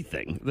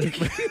everything.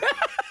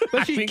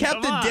 But she mean,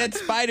 kept come a on. dead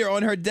spider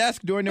on her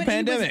desk during the But he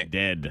was- pandemic.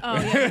 Dead. Oh,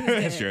 yeah, he's dead.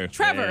 That's true.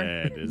 Trevor.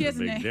 Dead He is a has a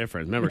big name.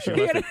 difference. Remember, she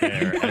left it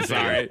there as,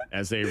 Sorry.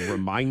 as a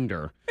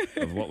reminder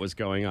of what was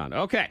going on.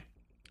 Okay,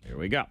 here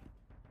we go.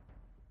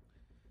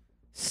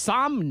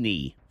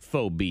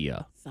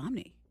 Somniphobia.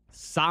 Somni.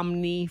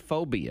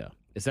 Somniphobia.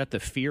 Is that the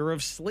fear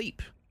of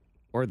sleep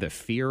or the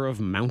fear of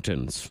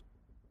mountains?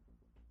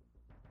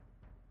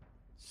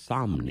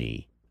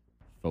 Somniphobia.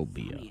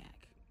 Somniac.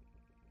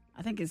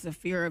 I think it's the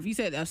fear of, you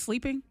said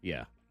sleeping?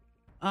 Yeah,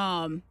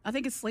 I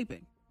think it's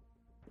sleeping.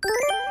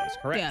 that's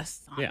correct.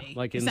 Yes. Yeah, Somni.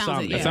 like It sounds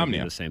insomnia. it, yeah.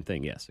 Insomnia. The same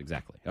thing. Yes,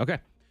 exactly. Okay.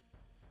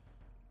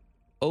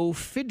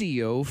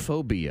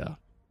 Ophidiophobia.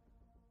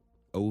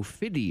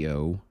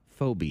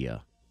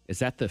 Ophidiophobia. Is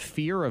that the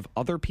fear of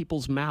other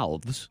people's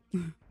mouths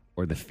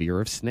or the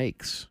fear of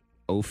snakes?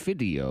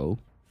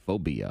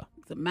 Ophidiophobia.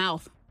 It's a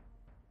mouth.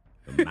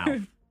 The mouth.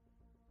 Is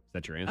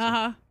that your answer?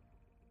 Uh-huh.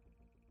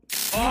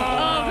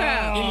 Oh,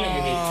 okay.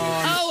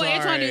 Oh,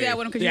 Antoine knew that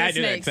one because Yeah, I you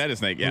did had that. snakes. That is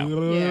snake, yeah.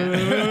 Oh,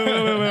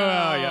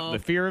 yep. Oh. The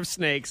fear of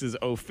snakes is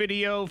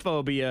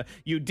ophidiophobia.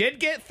 You did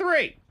get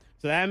 3,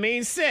 so that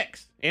means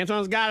 6.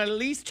 Antoine's got at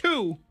least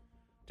 2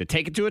 to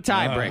take it to a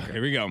tiebreaker.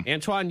 Here we go.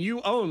 Antoine,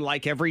 you own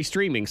like every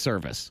streaming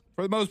service.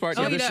 For the most part,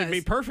 Oh, yeah. he This should does.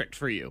 be perfect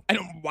for you. I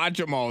don't watch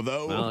them all,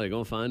 though. Well, you're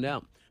going to find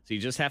out. So you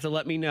just have to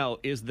let me know,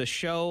 is the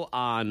show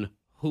on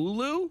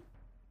Hulu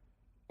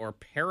or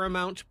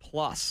Paramount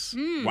Plus?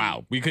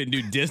 Wow. We couldn't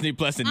do Disney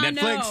Plus and I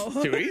Netflix?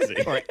 know. Too easy.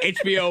 Or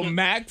HBO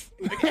Max?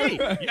 Hey,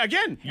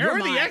 again, you're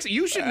the Paramount.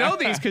 you should know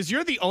these because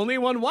you're the only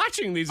one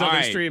watching these All other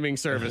right. streaming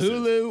services.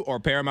 Hulu or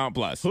Paramount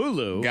Plus?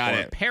 Hulu Got or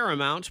it.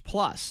 Paramount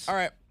Plus. All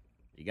right.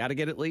 You got to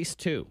get at least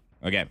 2.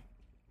 Okay.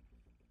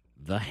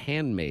 The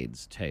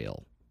Handmaid's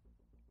Tale.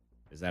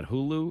 Is that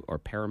Hulu or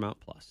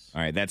Paramount Plus?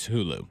 All right. That's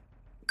Hulu.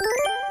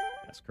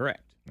 That's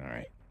correct. All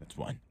right. That's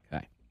one.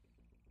 Okay.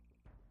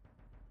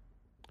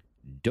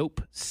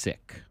 Dope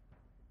Sick.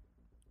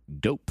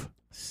 Dope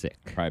Sick.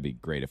 Probably be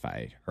great if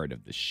I heard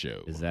of the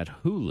show. Is that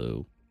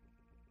Hulu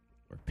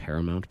or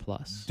Paramount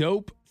Plus?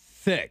 Dope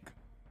Sick.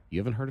 You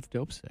haven't heard of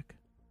Dope Sick?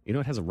 You know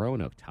it has a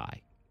Roanoke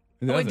tie.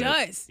 Oh, it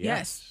does.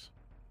 Yes.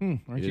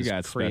 Aren't It you is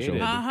guys created special?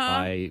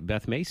 by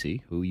Beth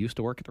Macy, who used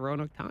to work at the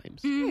Roanoke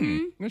Times.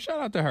 Well, shout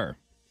out to her.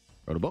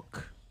 Wrote a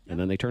book, and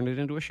then they turned it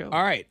into a show.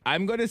 All right,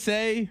 I'm going to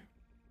say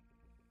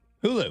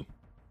Hulu.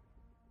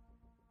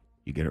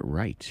 You get it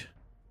right.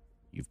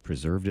 You've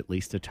preserved at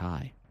least a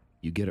tie.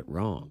 You get it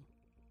wrong.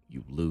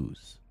 You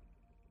lose.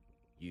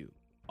 You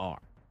are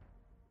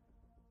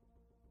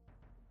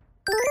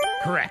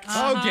correct.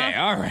 Okay,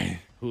 all right.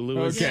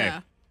 Hulu is Okay.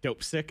 Yeah.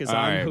 Dope Sick is All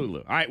on right. Hulu.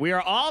 All right, we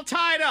are all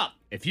tied up.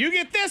 If you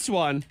get this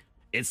one,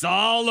 it's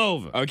all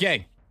over.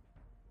 Okay.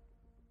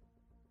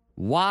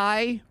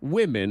 Why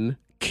women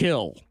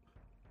kill.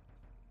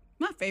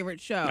 My favorite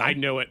show. I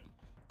knew it.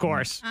 Of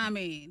course. I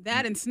mean,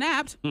 that and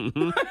Snapped.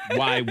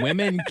 Why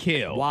Women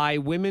Kill. Why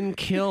women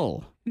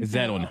kill. Is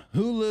that on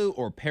Hulu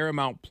or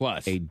Paramount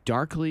Plus? A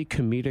darkly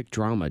comedic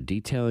drama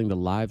detailing the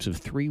lives of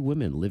 3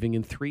 women living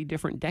in 3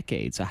 different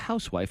decades, a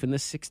housewife in the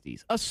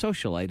 60s, a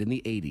socialite in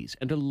the 80s,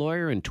 and a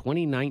lawyer in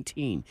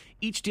 2019,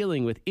 each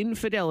dealing with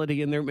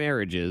infidelity in their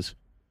marriages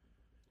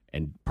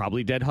and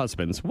probably dead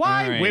husbands.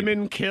 Why All right.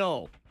 women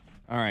kill.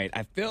 All right,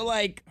 I feel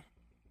like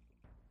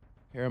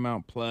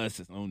Paramount Plus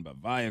is owned by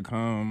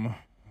Viacom.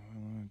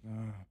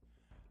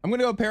 I'm going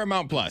to go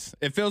Paramount Plus.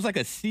 It feels like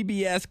a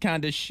CBS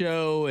kind of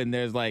show, and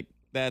there's like,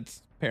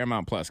 that's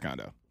Paramount Plus kind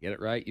of. Get it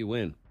right, you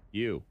win.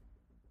 You.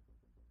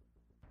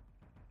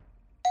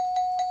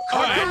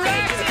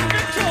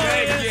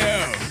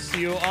 Thank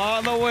You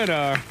are the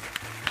winner.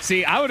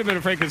 See, I would have been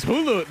afraid because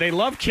Hulu, they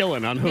love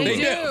killing on Hulu. They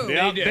do.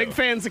 Yeah, They do. big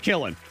fans of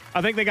killing.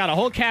 I think they got a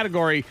whole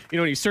category. You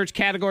know, when you search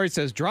categories, it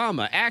says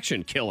drama,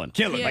 action, killing.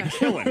 Killing. Yeah. Like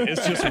killing is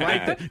just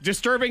right there.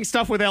 Disturbing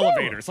stuff with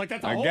elevators. Like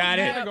that's a whole got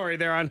it. category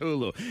there on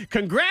Hulu.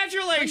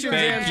 Congratulations,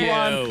 Thank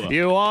Antoine.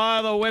 You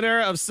are the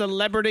winner of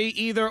Celebrity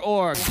Either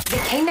Or. The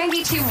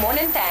K92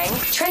 Morning Thang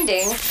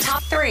trending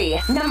top 3.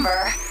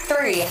 Number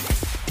 3.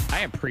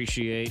 I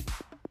appreciate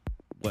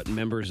what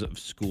members of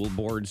school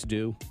boards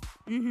do.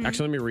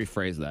 Actually, let me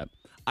rephrase that.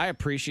 I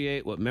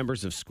appreciate what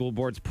members of school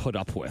boards put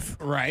up with.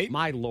 Right.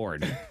 My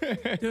Lord.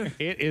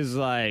 It is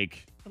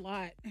like, A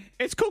lot.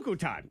 it's cuckoo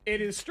time.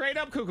 It is straight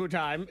up cuckoo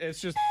time. It's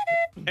just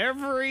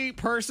every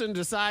person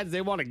decides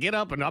they want to get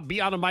up and not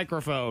be on a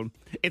microphone.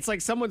 It's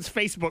like someone's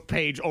Facebook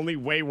page, only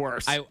way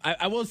worse.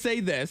 I will say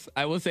this.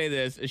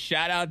 A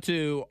shout out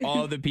to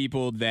all the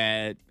people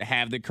that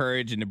have the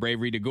courage and the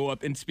bravery to go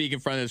up and speak in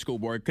front of the school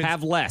board. 'Cause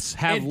have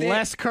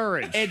less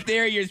courage. And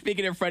there you're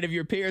speaking in front of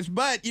your peers.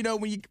 But, you know,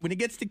 when it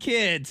gets to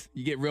kids,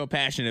 you get real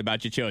passionate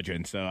about your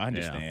children. So I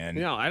understand.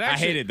 You know, I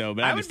hate it, though,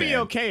 but I would be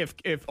understand.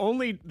 okay if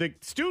only the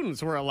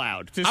students were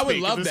allowed to speak I would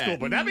love at the that. school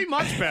board. That'd be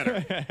much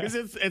better. Because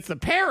it's the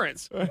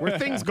parents where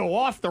things go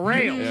off the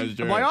rails. That's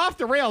true. And by off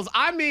the rails,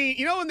 I mean,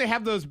 you know when they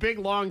have those big,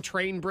 long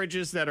train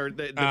bridges that are the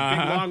big,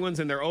 long ones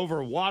and they're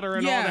over water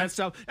and all Yeah. that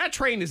stuff? That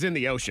train is in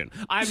the ocean.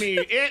 I mean,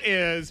 it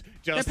is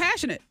just... They're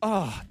passionate.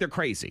 Oh, they're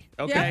crazy.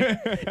 Okay.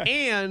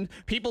 And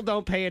people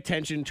don't pay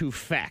attention to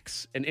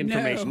facts and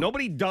information. No.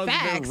 Nobody does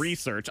Facts. their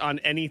research on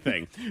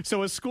anything.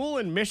 So a school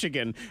in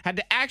Michigan had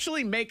to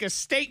actually make a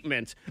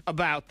statement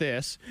about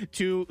this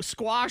to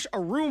squash a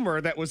rumor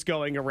that was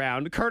going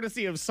around,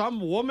 courtesy of some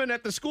woman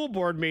at the school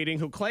board meeting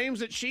who claims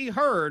that she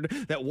heard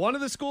that one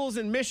of the schools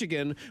in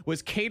Michigan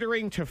was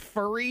catering to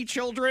furry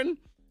children.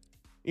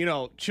 You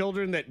know,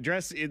 children that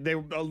dress,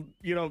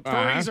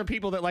 furries are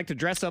people that like to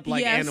dress up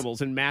like Yes.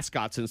 animals and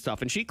mascots and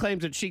stuff. And she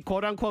claims that she,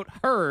 quote unquote,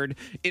 heard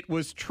it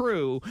was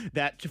true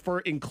that for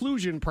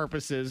inclusion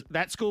purposes,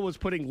 that school was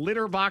putting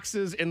litter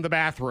boxes in the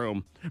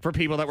bathroom for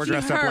people that were She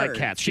dressed up like heard.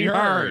 cats. She She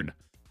heard.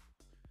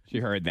 She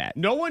heard that.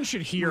 No one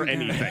should hear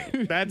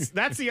anything. That's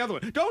the other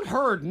one. Don't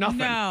heard nothing.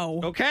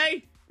 No.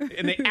 Okay?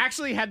 And they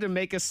actually had to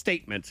make a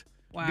statement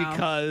Wow.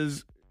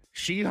 because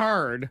she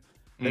heard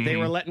that they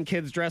were letting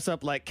kids dress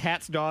up like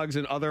cats, dogs,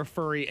 and other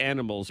furry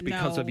animals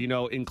because No.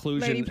 of,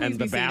 inclusion Lady, please and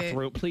the be seated.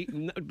 bathroom.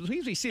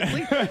 Please be seated.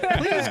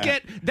 Please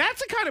get.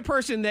 That's the kind of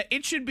person that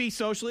it should be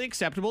socially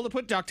acceptable to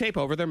put duct tape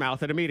over their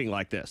mouth at a meeting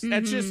like this.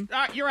 That's just,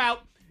 you're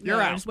out. You're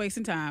No, out. Just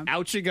wasting time.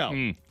 Out you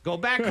go. Go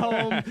back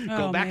home.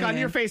 Go Oh, back on man.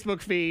 your Facebook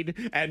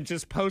feed and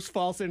just post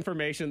false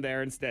information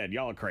there instead.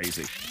 Y'all are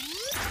crazy.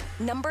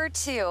 Number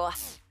 2.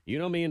 You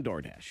know me and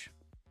DoorDash.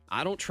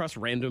 I don't trust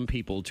random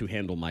people to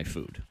handle my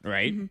food.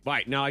 Right?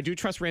 Right. Now, I do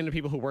trust random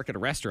people who work at a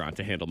restaurant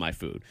to handle my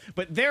food.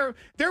 But they're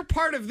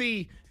part of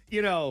the,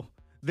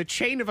 the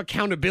chain of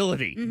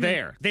accountability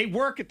there. They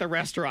work at the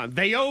restaurant.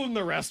 They own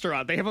the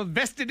restaurant. They have a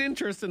vested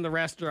interest in the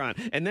restaurant.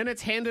 And then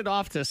it's handed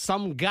off to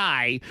some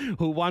guy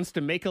who wants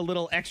to make a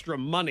little extra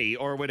money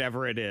or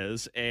whatever it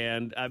is.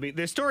 And I mean,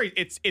 the story,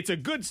 it's a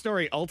good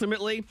story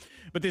ultimately,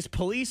 but this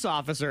police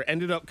officer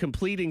ended up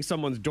completing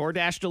someone's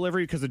DoorDash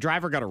delivery because the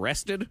driver got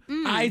arrested.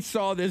 I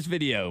saw this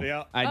video.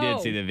 Yeah. I did Oh.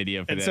 see the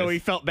video for And this. so he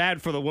felt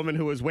bad for the woman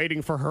who was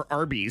waiting for her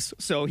Arby's.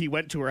 So he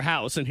went to her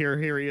house, and here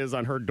he is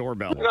on her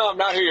doorbell. No, I'm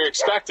not who you're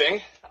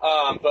expecting.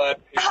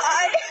 but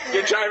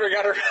your driver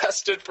got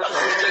arrested for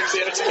things he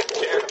had to take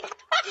care of.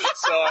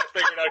 So I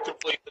figured I'd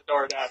complete the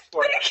DoorDash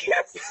for you.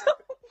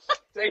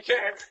 Take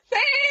care.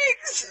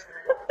 Thanks.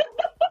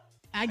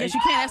 I guess you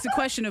can't ask the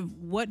question of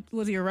what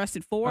was he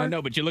arrested for. I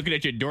know, but you're looking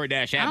at your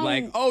DoorDash app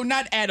like, oh,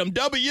 not Adam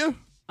W.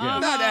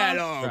 Not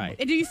Adam. Right.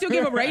 And do you still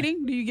give a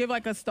rating? Do you give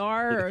like a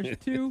star or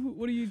 2?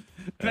 What do you?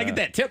 Can I get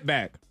that tip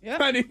back? Yeah.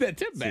 I need that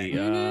tip back.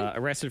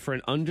 Arrested for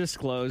an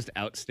undisclosed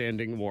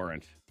outstanding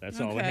warrant. That's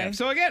all we Okay. have.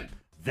 So again,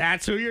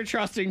 that's who you're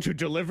trusting to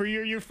deliver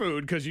you your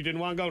food because you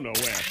didn't want to go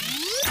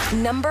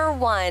nowhere. Number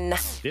 1.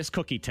 This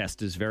cookie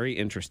test is very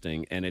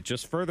interesting, and it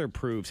just further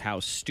proves how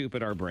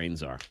stupid our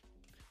brains are.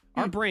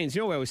 Our brains,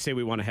 you know, we always say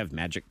we want to have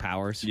magic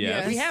powers.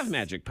 Yes. We have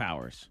magic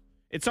powers.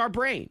 It's our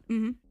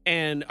brain.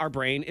 And our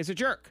brain is a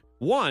jerk.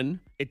 One,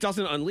 it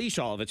doesn't unleash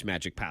all of its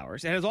magic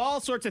powers. It has all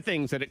sorts of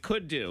things that it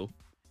could do,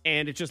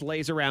 and it just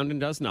lays around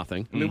and does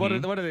nothing. I mean, what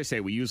do they say?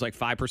 We use like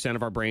 5%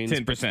 of our brain's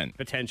 10%.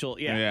 potential.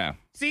 Yeah. Yeah.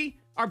 See,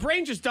 our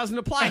brain just doesn't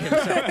apply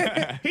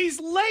himself.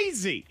 He's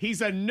lazy. He's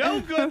a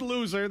no-good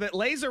loser that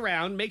lays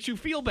around, makes you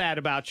feel bad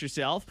about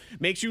yourself,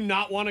 makes you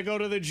not want to go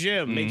to the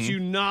gym, makes you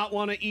not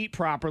want to eat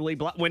properly,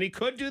 when he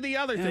could do the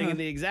other thing and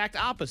the exact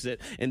opposite.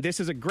 And this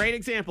is a great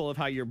example of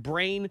how your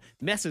brain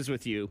messes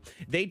with you.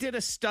 They did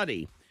a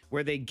study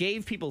where they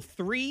gave people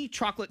 3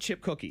 chocolate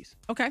chip cookies.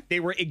 Okay.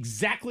 They were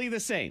exactly the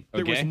same.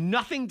 There was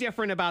nothing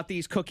different about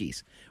these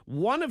cookies.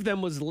 One of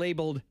them was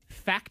labeled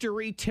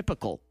factory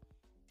typical.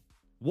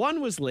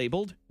 One was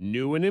labeled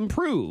new and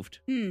improved.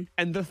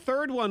 And the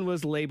third one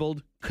was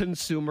labeled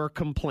consumer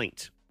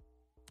complaint.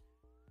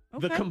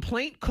 Okay. The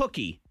complaint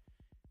cookie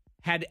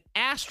had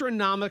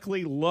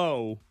astronomically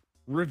low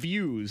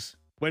reviews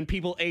when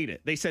people ate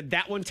it. They said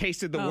that one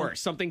tasted the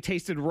worst. Something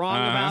tasted wrong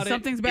about it.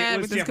 Something's bad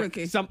It with was this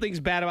cookie.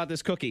 Something's bad about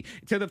this cookie.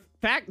 To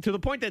the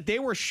point that they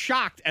were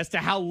shocked as to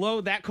how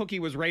low that cookie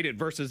was rated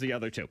versus the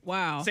other 2.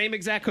 Wow. Same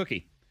exact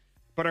cookie.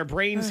 But our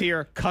brains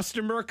hear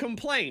customer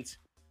complaint.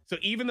 So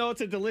even though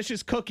it's a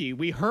delicious cookie,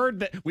 we heard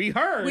that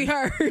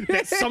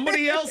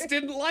somebody else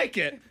didn't like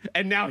it,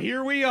 and now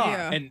here we are.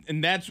 Yeah.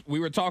 And that's, we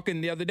were talking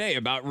the other day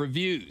about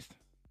reviews.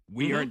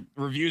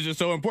 Reviews are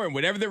so important.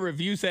 Whatever the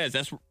review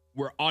says,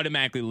 we're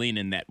automatically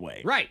leaning that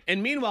way. Right.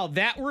 And meanwhile,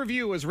 that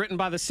review was written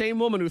by the same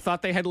woman who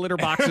thought they had litter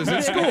boxes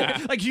in school.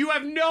 Like, you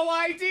have no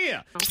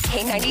idea.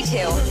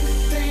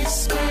 K92.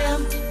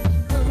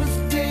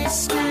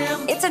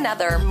 It's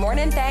another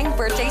Morning Thang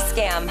birthday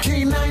scam.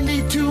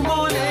 K92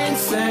 Morning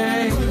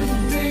Thang.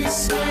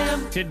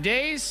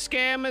 Today's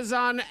scam is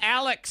on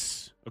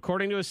Alex.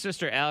 According to his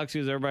sister, Alex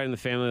gives everybody in the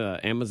family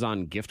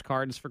Amazon gift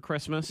cards for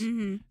Christmas.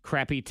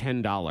 Crappy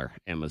 $10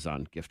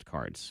 Amazon gift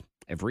cards.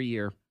 Every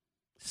year,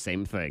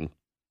 same thing,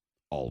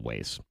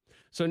 always.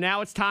 So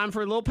now it's time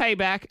for a little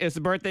payback. It's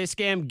the birthday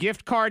scam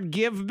gift card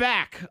give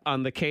back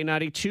on the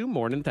K92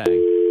 Morning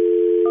Thang.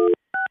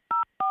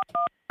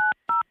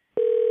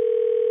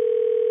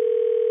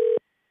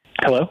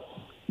 Hello?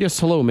 Yes,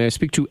 hello. May I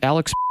speak to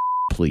Alex,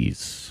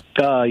 please?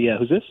 Yeah,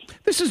 who's this?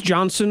 This is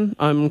Johnson.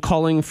 I'm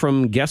calling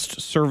from guest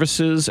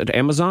services at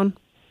Amazon.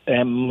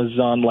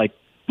 Amazon, like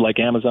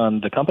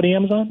Amazon, the company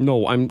Amazon?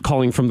 No, I'm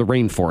calling from the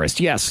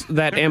rainforest. Yes,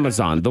 that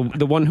Amazon,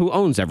 the one who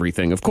owns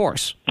everything, of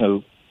course.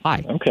 Oh.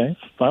 Hi. Okay.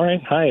 All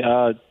right. Hi.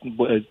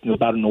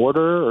 About an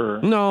order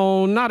or?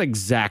 No, not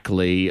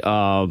exactly.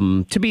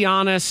 To be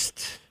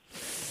honest,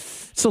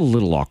 it's a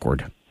little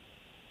awkward.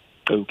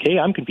 Okay,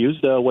 I'm confused.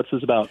 What's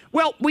this about?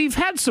 Well, we've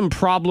had some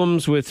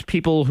problems with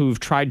people who've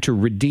tried to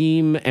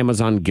redeem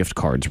Amazon gift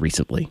cards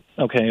recently.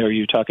 Okay, are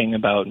you talking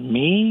about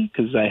me?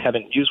 Because I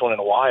haven't used one in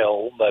a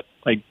while, but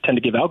I tend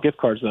to give out gift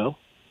cards, though.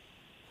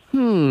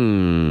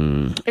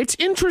 It's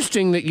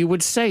interesting that you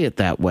would say it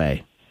that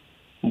way.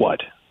 What?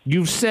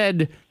 You've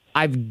said,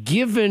 I've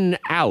given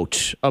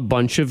out a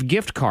bunch of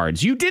gift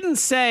cards. You didn't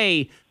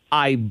say,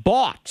 I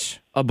bought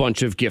a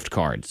bunch of gift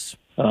cards.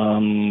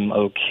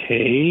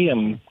 Okay,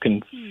 I'm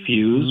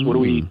confused. What are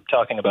we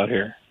talking about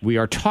here? We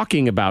are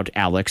talking about,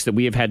 Alex, that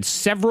we have had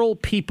several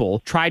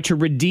people try to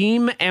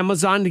redeem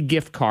Amazon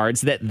gift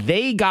cards that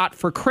they got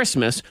for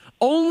Christmas,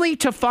 only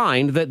to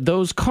find that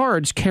those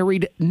cards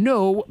carried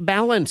no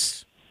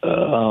balance.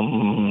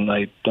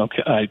 I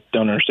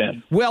don't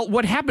understand. Well,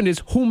 what happened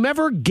is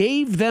whomever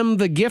gave them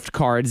the gift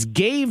cards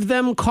gave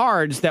them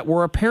cards that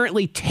were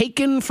apparently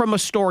taken from a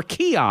store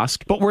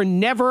kiosk, but were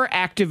never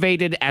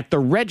activated at the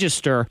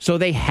register, so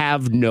they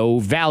have no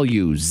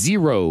value.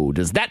 Zero.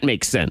 Does that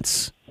make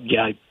sense?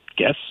 Yeah, I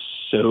guess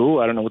so.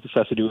 I don't know what this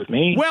has to do with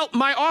me. Well,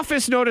 my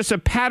office noticed a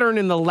pattern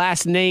in the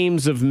last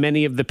names of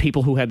many of the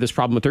people who had this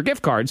problem with their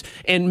gift cards,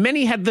 and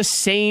many had the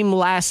same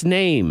last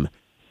name.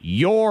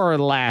 Your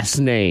last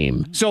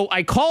name. So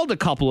I called a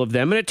couple of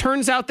them, and it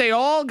turns out they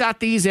all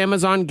got these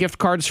Amazon gift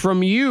cards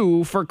from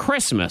you for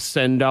Christmas,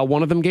 and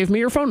one of them gave me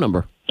your phone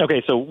number.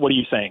 Okay, so what are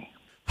you saying?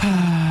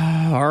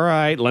 All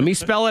right, let me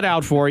spell it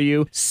out for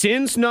you.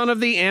 Since none of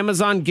the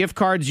Amazon gift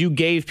cards you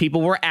gave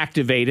people were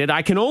activated,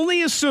 I can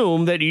only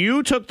assume that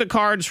you took the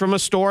cards from a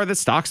store that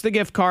stocks the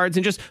gift cards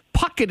and just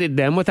pocketed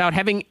them without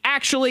having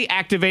actually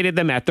activated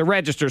them at the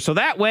register. So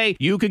that way,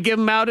 you could give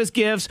them out as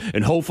gifts,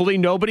 and hopefully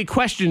nobody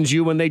questions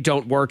you when they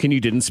don't work and you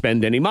didn't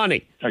spend any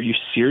money. Are you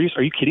serious?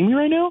 Are you kidding me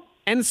right now?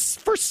 And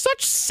for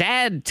such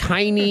sad,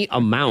 tiny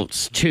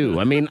amounts,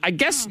 too. I mean, I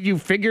guess you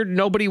figured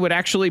nobody would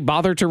actually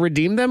bother to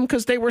redeem them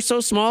because they were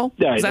so small?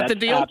 Yeah, Is that the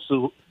deal?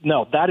 Absolutely.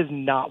 No, that is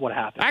not what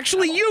happened.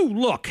 Actually,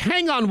 look,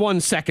 hang on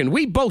 1 second.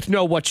 We both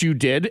know what you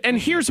did. And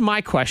here's my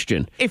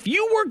question. If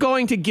you were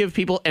going to give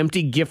people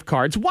empty gift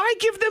cards, why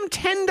give them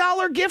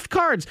 $10 gift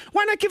cards?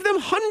 Why not give them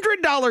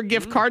 $100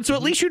 gift cards so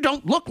at least you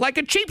don't look like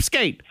a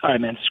cheapskate? All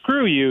right, man.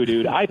 Screw you,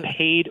 dude. I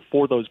paid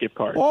for those gift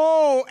cards.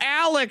 Oh,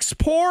 Alex,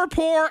 poor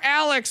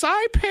Alex.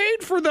 I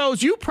paid for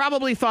those. You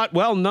probably thought,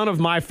 well, none of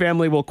my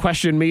family will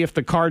question me if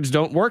the cards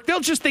don't work. They'll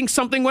just think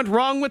something went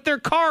wrong with their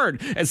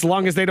card. As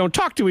long as they don't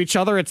talk to each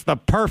other, it's the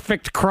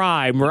perfect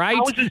crime, right?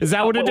 Is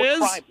that what it is?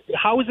 Crime?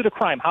 How is it a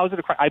crime? How is it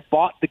a crime? I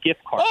bought the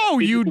gift card. Oh,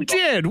 you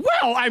did?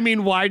 Well, I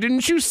mean, why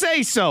didn't you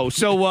say so?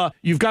 So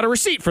you've got a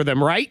receipt for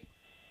them, right?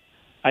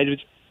 I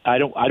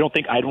don't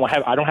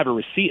have a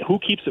receipt.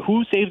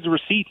 Who saves the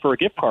receipt for a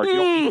gift card?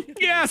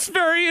 Yes,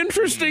 very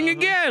interesting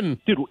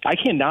again. Dude, I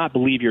cannot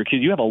believe you're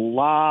accused. You have a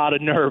lot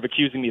of nerve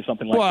accusing me of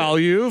something like that. Well,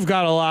 you've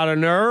got a lot of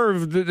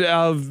nerve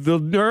of the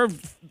nerve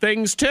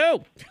things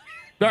too.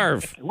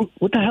 Nerve.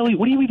 What the hell?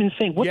 What are you even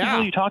saying? What the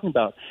hell are you talking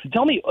about?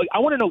 Tell me. I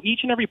want to know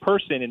each and every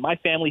person in my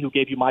family who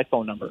gave you my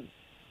phone number.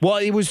 Well,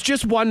 it was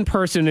just one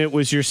person. It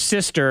was your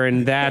sister,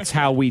 and that's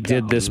how we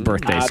did this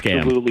birthday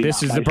scam.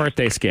 This is the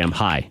birthday scam.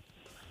 Hi.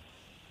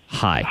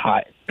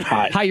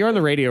 Hi, you're on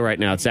the radio right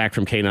now. It's Zach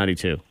from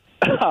K92.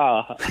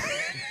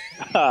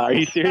 Are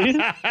you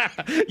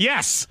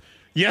serious?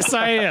 Yes,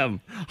 I am.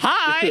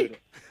 Hi.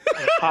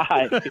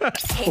 Hi.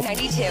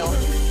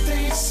 K92.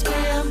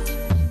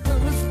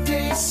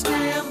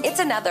 It's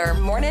another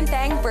Morning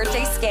Thang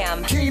birthday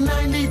scam.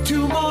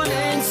 K92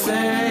 Morning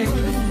Thang.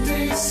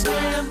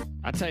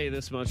 I'll tell you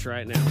this much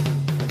right now.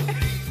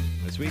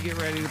 As we get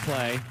ready to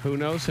play, who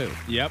knows who?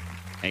 Yep.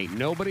 Ain't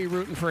nobody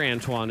rooting for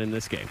Antoine in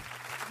this game.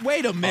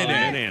 Wait a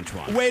minute.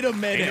 Antoine. Wait a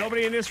minute. Ain't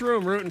nobody in this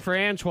room rooting for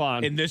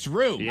Antoine. In this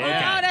room? Yeah.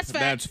 Okay. that's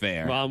fair. That's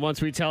fair. Well,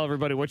 once we tell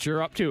everybody what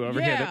you're up to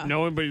over here, that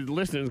nobody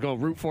listening is going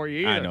to root for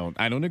you either.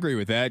 I don't agree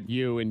with that.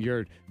 You and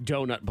your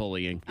donut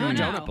bullying. You're a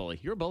donut bully.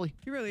 You're a bully.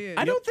 He really is.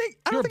 I don't think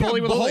You're a bully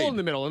I'm with a bullied. hole in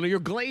the middle, and you're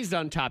glazed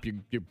on top. You're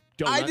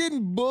donut. I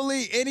didn't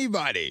bully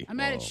anybody. I'm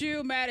mad at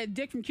you. Mad at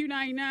Dick from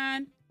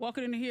Q99.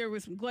 Walking in here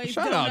with some glazed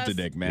Shout donuts. out to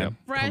Dick, man. Yep.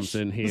 Fresh. Comes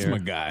in He's here, my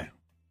guy.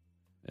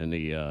 and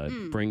he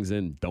brings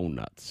in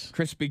donuts.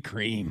 Krispy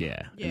Kreme.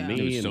 Yeah. Yeah. And It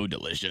me was and so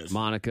delicious.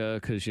 Monica,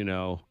 because,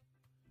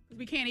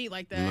 We can't eat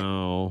like that.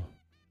 no.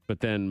 But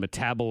then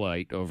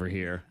Metabolite over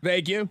here.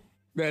 Thank you.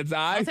 That's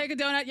I'll take a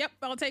donut. Yep,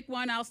 I'll take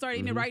one. I'll start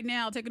eating it right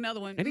now. I'll take another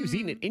one. And he was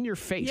eating it in your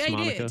face, Yeah, he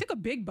Monica. did. He took a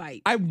big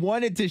bite. I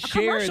wanted to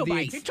share commercial the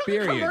bite. He He took a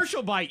experience.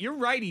 commercial bite. You're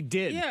right, he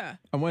did. Yeah.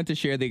 I wanted to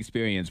share the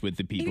experience with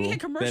the people had that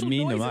commercial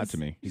mean a lot noises. to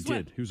me. He Just did.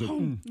 went, He was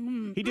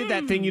like, He did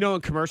that thing,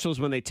 in commercials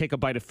when they take a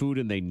bite of food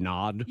and they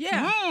nod.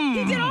 Yeah.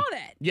 He did all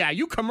that. Yeah,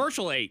 you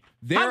commercial ate.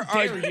 There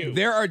How dare you?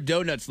 There are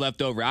donuts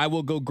left over. I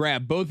will go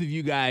grab both of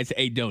you guys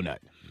a donut.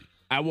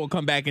 I will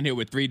come back in here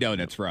with 3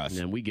 donuts for us. And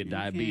then we get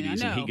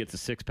diabetes, I and he know. gets a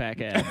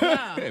 6-pack ab.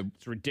 Yeah.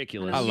 It's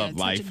ridiculous. I love touch of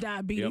life. Yep.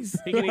 diabetes.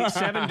 He can eat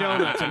 7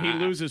 donuts and he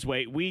loses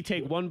weight. We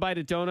take 1 bite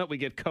of donut, we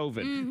get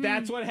COVID.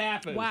 That's what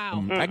happens.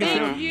 Wow. I can Thank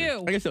still,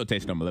 you. I can still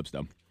taste it on my lips, though.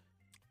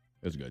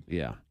 It was good.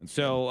 Yeah.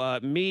 So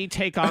me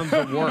take on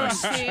the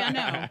worst Yeah, I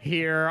know.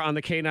 here on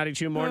the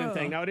K92 Morning Ugh.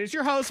 Thing. Now it is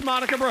your host,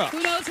 Monica Brooks.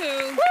 Who knows who?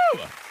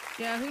 Woo!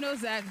 Yeah, who knows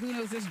that? Who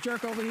knows this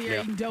jerk over here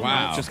Yep. eating donuts?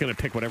 Wow. I'm just going to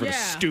pick whatever the Yeah.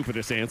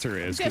 stupidest answer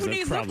is. Say, 'cause who that's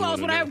needs lip probably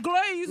gloss what when I it have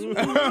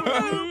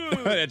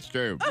glaze? That's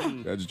true.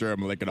 That's true. I'm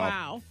going to lick it off.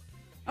 Wow.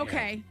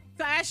 Okay.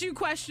 So I asked you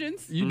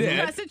questions. You did.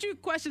 I sent you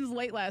questions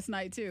late last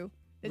night, too.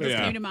 It just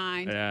Yeah. came to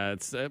mind. Yeah,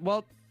 it's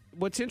well.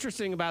 What's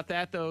interesting about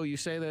that, though, you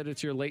say that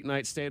it's your late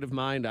night state of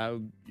mind. I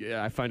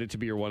find it to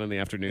be your 1 in the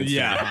afternoon.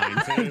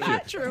 Yeah. state of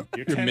mind. True.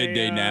 Your Your 10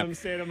 midday a.m. nap.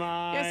 state of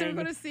mind. Yes, so we're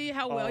going to see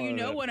how well All you of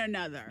know it. one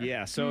another.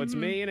 Yeah, so it's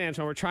me and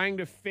Antoine. We're trying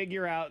to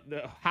figure out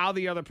how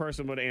the other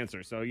person would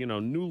answer. So,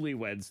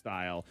 newlywed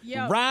style.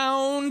 Yeah.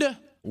 Round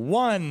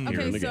 1. Here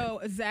in Okay, the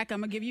so Zach, I'm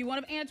gonna give you one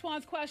of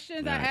Antoine's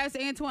questions. I All right. asked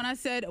Antoine. I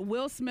said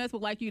Will Smith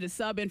would like you to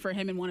sub in for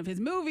him in one of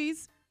his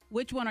movies.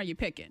 Which one are you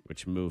picking?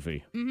 Which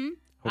movie? Mm-hmm.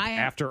 I am.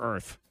 After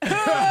Earth. It's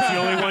the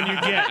only one you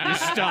get. You're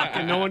stuck,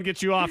 and no one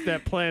gets you off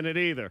that planet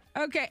either.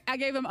 Okay, I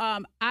gave him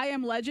I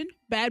Am Legend,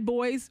 Bad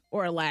Boys,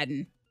 or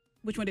Aladdin.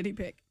 Which one did he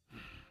pick?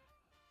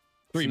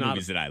 3 It's not-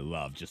 movies that I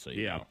love, just so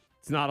you Yeah, know.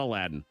 it's not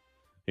Aladdin.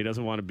 He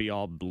doesn't want to be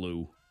all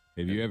blue.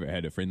 Have you ever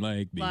had a friend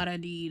like me? La da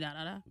dee da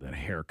da da. That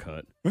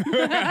haircut,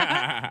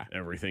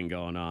 everything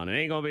going on. It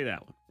ain't gonna be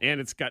that one, and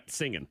it's got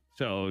singing.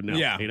 So no,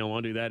 Yeah. he don't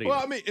want to do that either.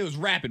 Well, I mean, it was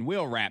rapping.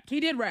 Will rapped. He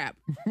did rap.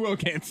 Will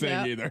can't sing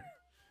Yep. either.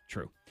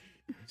 True.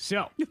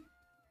 So,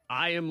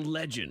 I Am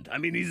Legend. I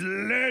mean, he's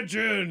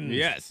legend.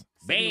 Yes.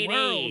 Saving the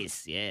world.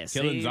 Babies. Yeah,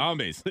 Killing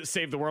zombies.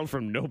 Save the world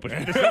from nobody.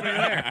 There's nobody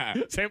there.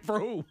 Save for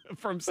who?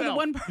 For himself. For the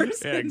one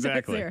person. Yeah,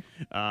 exactly.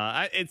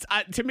 That's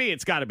there. To me,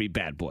 it's got to be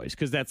Bad Boys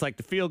because that's like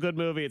the feel-good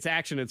movie. It's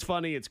action. It's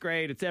funny. It's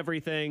great. It's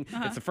everything.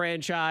 It's a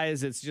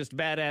franchise. It's just a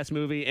badass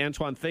movie.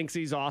 Antoine thinks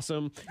he's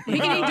awesome. He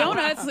can eat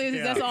donuts.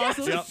 That's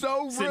awesome. That's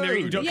so Sitting there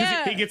eating rude.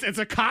 donuts. 'Cause it's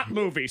a cop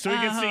movie, so he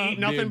gets to eat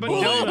nothing but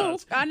bullied.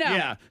 donuts. I know.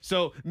 Yeah.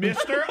 So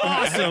Mr.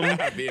 Awesome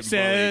Being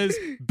says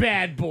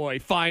Bad Boy.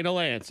 Final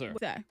answer.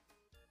 What's that?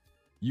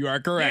 You are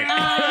correct.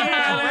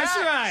 That's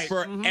right.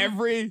 For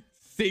every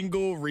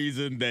single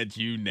reason that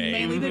you named.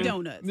 Mainly the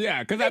donuts.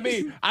 Yeah, because I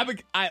mean,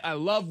 I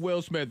love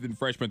Will Smith in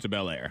Fresh Prince of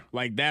Bel-Air.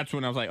 Like, that's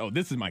when I was like, oh,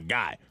 this is my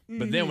guy.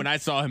 But then when I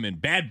saw him in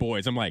Bad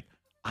Boys, I'm like,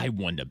 I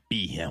want to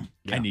be him.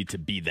 I need to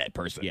be that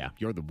person. Yeah,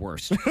 you're the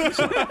worst. So,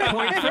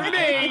 point for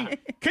me.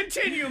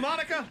 Continue,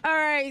 Monica. All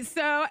right,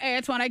 so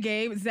Antoine, I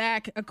gave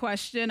Zach a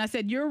question. I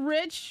said, you're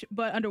rich,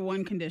 but under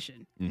one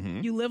condition.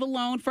 You live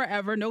alone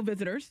forever, no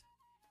visitors.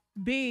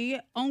 B,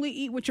 only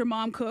eat what your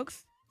mom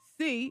cooks.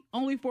 C,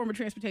 only form of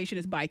transportation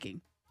is biking.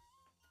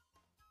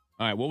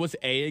 All right, what was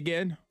A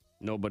again?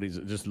 Nobody's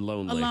just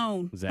lonely.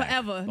 Alone, Zach.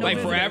 forever. No Like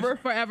visitors. forever?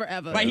 Forever,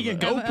 ever. Like, he can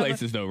go Ever,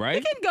 places, though, right?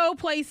 He can go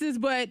places,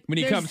 but When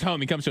he there's- comes home,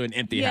 he comes to an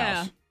empty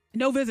house.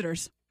 no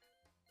visitors.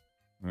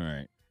 All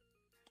right.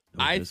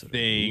 No I visitor.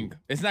 think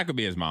it's not going to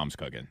be his mom's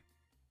cooking.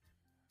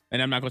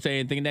 And I'm not going to say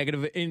anything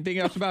negative, anything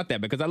else about that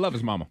because I love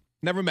his mama.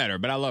 Never met her,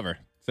 but I love her.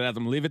 So I'm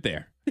going to leave it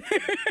there.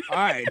 All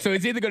right. So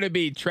it's either going to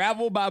be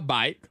travel by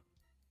bike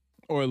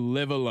or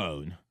live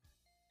alone.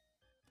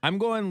 I'm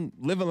going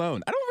live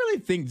alone. I don't really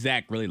think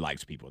Zach really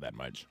likes people that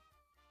much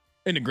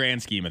in the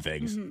grand scheme of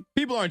things.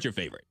 People aren't your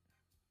favorite.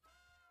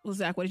 Well,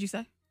 Zach, what did you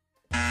say?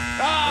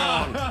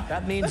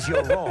 That means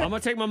you're wrong. I'm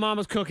going to take my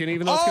mama's cooking,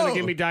 even though it's going to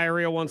give me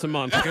diarrhea once a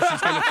month because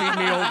she's going to feed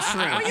me old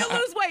shrimp. Oh, you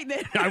lose weight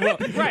then. I will.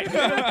 Right.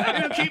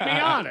 It'll keep me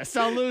honest.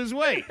 I'll lose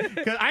weight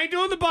because I ain't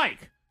doing the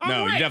bike. I'm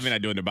No, rich. you're definitely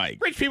not doing the bike.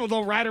 Rich people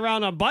don't ride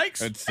around on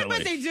bikes. That's I silly.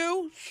 bet they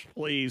do.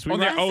 Please. On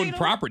their ride- own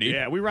property.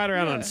 Yeah, we ride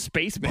around on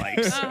space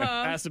bikes.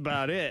 That's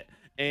about it.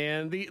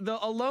 And the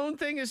alone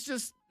thing is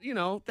just,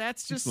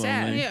 that's just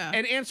sad. lonely. Yeah.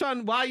 And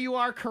Antoine, while you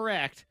are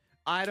correct,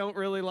 I don't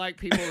really like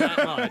people that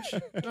much.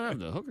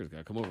 The hooker's got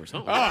to come over or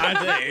something. Oh,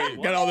 I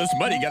think got all this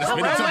money. Got to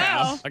spend it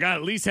somehow. I got to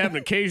at least have an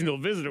occasional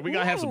visitor. We got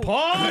to have some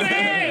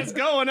parties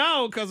going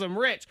on because I'm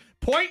rich.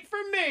 Point for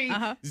me.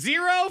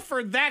 0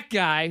 for that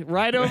guy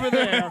right over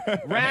there.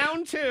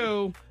 Round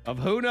 2 of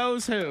Who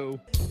Knows Who.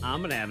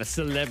 I'm going to have a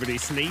celebrity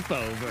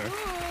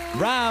sleepover.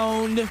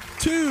 Round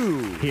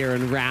 2. Here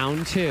in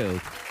round 2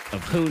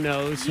 of Who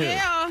Knows Who.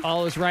 Yeah.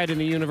 All is right in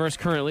the universe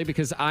currently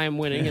because I am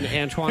winning and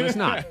Antoine is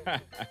not.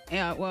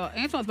 Yeah, well,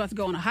 Antoine's about to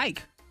go on a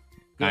hike.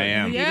 I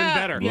am. Yeah.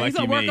 Even better. Yeah, he's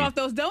going to Lucky work me. off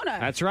those donuts.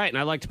 That's right. And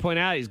I'd like to point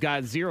out he's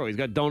got 0. He's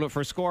got donut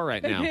for score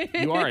right now.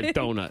 You are a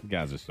donut. You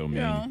guys are so mean.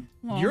 Yeah.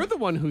 Well, You're the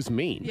one who's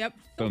mean. Yep.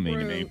 So mean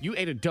to rude. me. You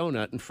ate a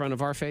donut in front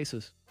of our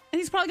faces. And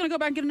he's probably going to go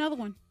back and get another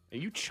one.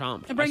 And you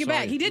chomped. And bring I it saw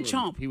back. you. He did You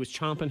were- chomp. He was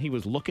chomping. He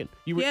was looking.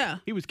 Yeah.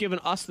 He was giving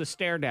us the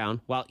stare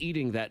down while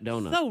eating that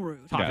donut. So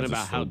rude. Talking Guys are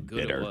about so how good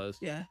bitter. it was.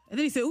 Yeah. And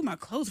then he said, ooh, my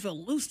clothes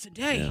feel loose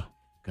today. Yeah.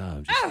 God,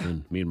 I've just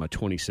been me and my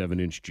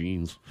 27-inch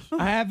jeans.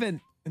 I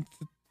haven't. It's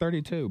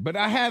 32, but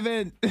I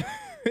haven't.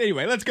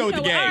 Anyway, let's go with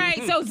the game. All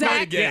right, so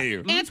Zach, the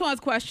game. Antoine's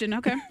question,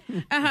 okay?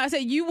 I said,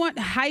 you went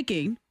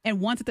hiking, and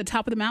once at the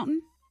top of the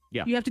mountain,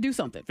 Yeah. you have to do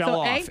something. Fell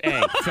so off.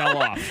 A, Fell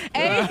off.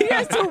 A, he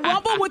has to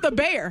rumble with a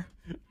bear.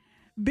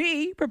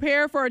 B,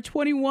 prepare for a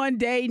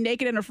 21-day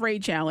naked and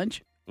afraid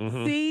challenge.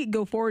 C,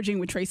 go foraging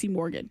with Tracy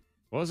Morgan.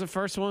 What was the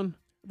first one?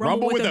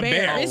 Rumble with a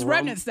bear. It's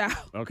remnant style.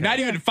 Okay. Not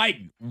even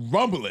fighting,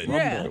 rumbling.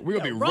 Yeah. We're going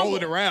to be Rumble.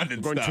 rolling around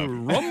and Going stuff. to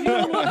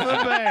rumble with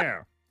the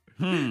bear.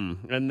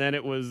 And then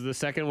it was the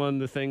second one.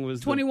 The thing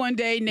was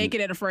 21-day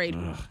naked and afraid.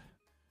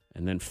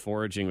 and then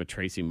foraging with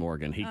Tracy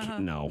Morgan. He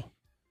no.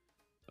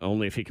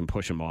 Only if he can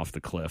push him off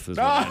the cliff is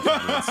what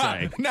I would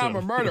say. Now I'm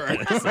a murderer.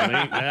 So it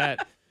ain't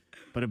that.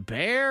 But a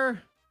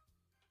bear?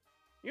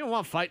 You don't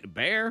want to fight a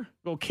bear.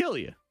 It'll kill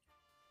you.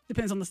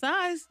 Depends on the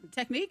size, the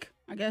technique,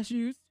 I guess,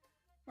 used.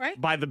 Right?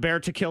 By the bear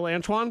to kill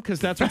Antoine? Because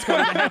that's what's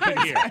going to happen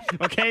here.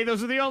 Okay,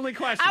 those are the only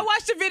questions. I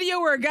watched a video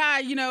where a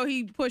guy,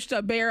 he pusced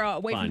a bear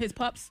away Fine. from his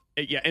pups.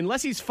 Yeah,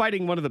 unless he's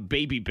fighting one of the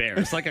baby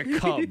bears, like a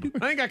cub.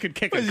 I think I could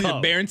kick What a is it,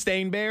 cub.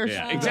 Berenstain Bears?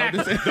 Yeah,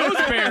 exactly. Those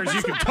bears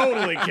you can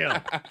totally kill.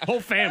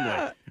 Whole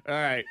family. All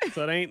right,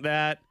 so it ain't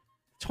that.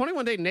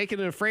 21-day naked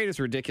and afraid is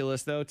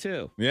ridiculous, though,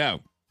 too. Yeah.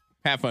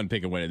 Have fun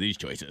picking one of these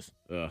choices.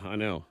 I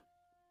know.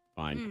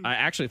 Fine. I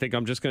actually think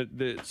I'm just going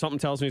to... Something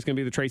tells me it's going to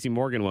be the Tracy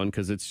Morgan one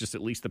because it's just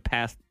at least the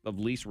path of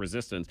least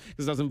resistance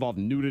because it doesn't involve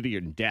nudity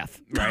or death,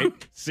 right?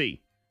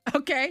 C.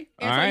 Okay.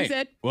 All That's what right. he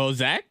said. Well,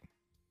 Zach,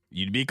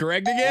 you'd be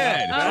correct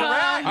again. All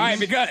right,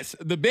 because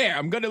the bear,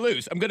 I'm going to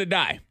lose. I'm going to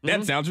die.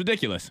 That sounds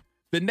ridiculous.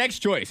 The next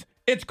choice,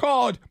 it's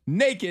called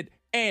naked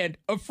and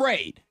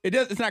afraid.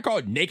 It's not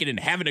called naked and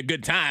having a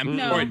good time,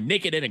 or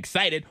naked and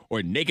excited,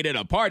 or naked at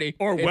a party,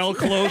 or well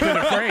clothed and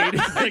afraid.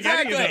 Like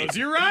exactly. any of those.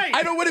 You're right.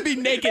 I don't want to be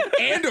naked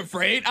and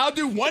afraid. I'll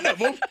do one of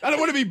them. I don't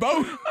want to be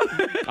both.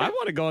 I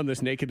want to go on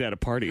this naked at a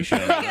party show.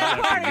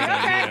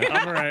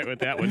 I'm all right with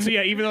that one. So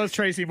yeah, even though it's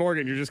Tracy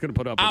Morgan, you're just going to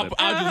put up with it.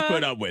 I'll just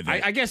put up with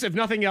it. I guess if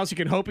nothing else, you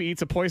can hope he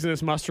eats a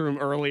poisonous mushroom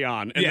early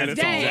on, and then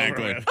it's all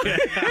exactly. over.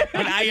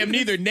 But I am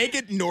neither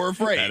naked nor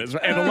afraid. That is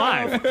right. And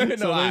alive.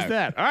 So there's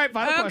that. All right,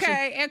 final question.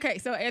 Okay.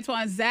 So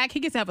Antoine, Zach, he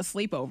gets to have a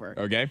sleepover.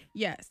 Okay.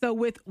 Yeah. So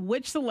with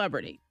which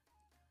celebrity?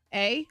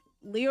 A,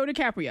 Leo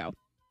DiCaprio.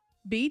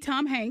 B,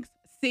 Tom Hanks.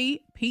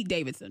 C, Pete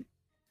Davidson.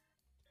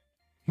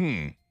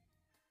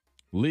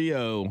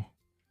 Leo.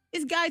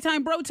 It's guy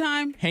time, bro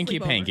time. Hanky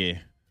sleepover. Panky.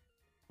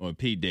 Or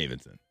Pete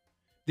Davidson.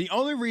 The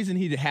only reason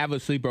he'd have a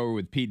sleepover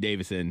with Pete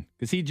Davidson,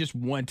 because he just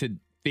wanted to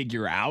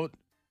figure out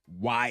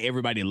why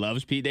everybody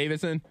loves Pete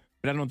Davidson,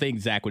 but I don't think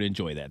Zach would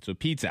enjoy that. So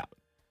Pete's out.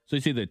 So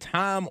it's either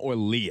Tom or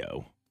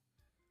Leo.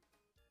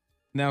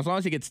 Now, as long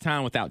as he gets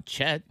time without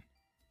Chet,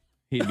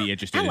 he'd be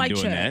interested in doing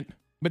Chet. that.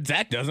 But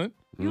Zach doesn't.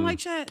 You don't like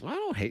Chet? I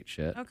don't hate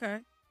Chet. Okay.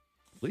 At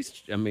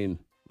least, I mean,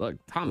 look,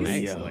 Tom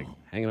Hanks is like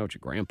hanging out with your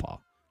grandpa.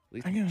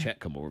 At least Chet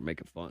come over and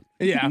make it fun.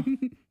 Yeah. I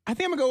think I'm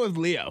going to go with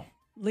Leo.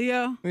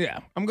 Leo? Yeah,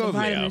 I'm going with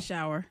vitamin Leo.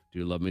 shower. Do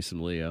you love me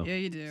some Leo? Yeah,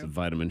 you do. It's a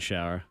vitamin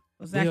shower.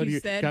 Well, Zach, Leo, you do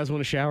said. guys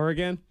want to shower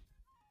again?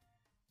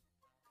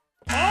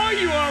 Oh,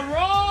 you are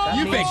wrong.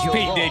 You picked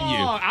Pete, didn't you?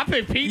 I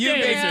picked Pete. You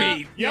Davidson. picked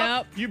Pete.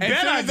 Yep. You As bet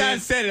soon I as I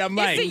did. said it, I'm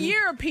like, It's a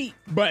year of Pete.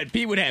 but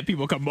Pete would have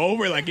people come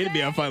over, like it'd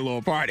be a fun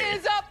little party.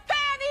 It's a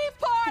fanny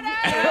party.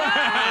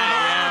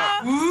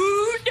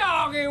 Ooh,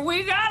 doggy,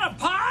 we got a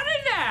party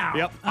now.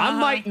 Yep. I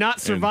might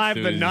not survive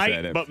soon the as you said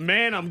night, it. but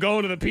man, I'm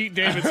going to the Pete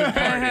Davidson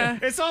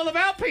party. It's all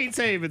about Pete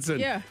Davidson.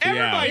 Yeah.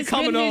 Everybody's It's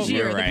coming been his over.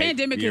 year. You're The right.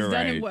 pandemic You're has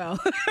done right. him well.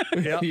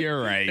 Yep.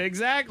 You're right.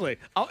 Exactly.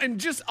 Oh, and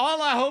just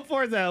all I hope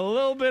for is that a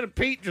little bit of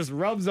Pete just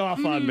rubs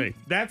off on me.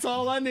 That's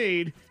all I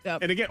need.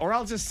 Yep. And again, or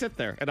I'll just sit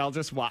there and I'll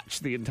just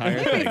watch the entire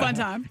It'll be thing. a fun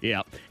time.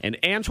 Yeah. And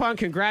Antoine,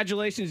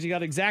 congratulations. You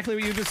got exactly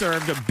what you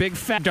deserved. A big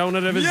fat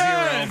donut of a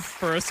Yes! zero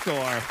for a score.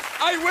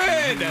 I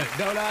win,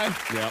 don't I?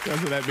 Yep.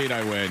 That's what that mean.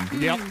 I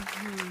win. Yep.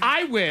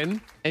 I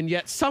win, and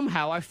yet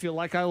somehow I feel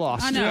like I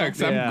lost. I know. Yeah,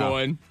 'cause I'm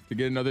going to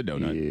get another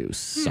donut. You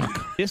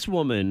suck. This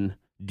woman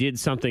did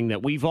something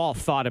that we've all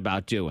thought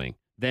about doing.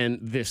 Then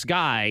this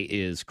guy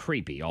is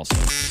creepy also.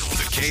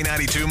 The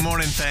K92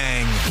 Morning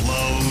Thang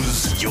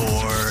blows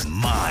your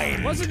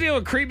mind. What's the deal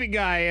with creepy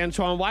guy,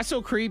 Antoine? Why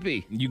so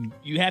creepy? You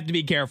have to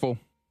be careful.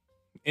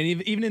 And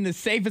even in the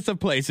safest of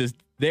places,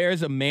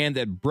 there's a man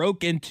that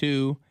broke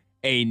into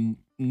a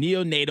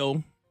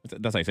neonatal,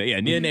 that's how I say, yeah,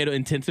 neonatal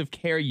intensive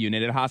care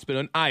unit at a hospital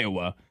in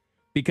Iowa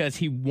because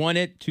he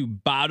wanted to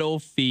bottle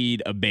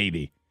feed a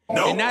baby.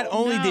 No. And not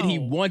only did he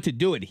want to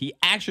do it, he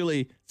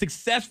actually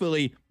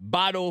successfully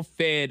bottle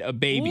fed a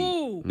baby.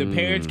 Ooh. The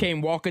parents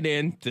came walking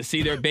in to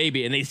see their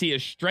baby, and they see a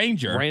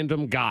stranger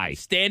Random guy.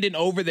 standing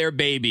over their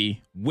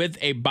baby with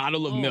a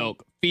bottle of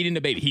milk, feeding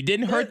the baby. He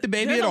didn't hurt the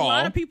baby There's at all. a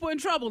lot of people in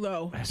trouble,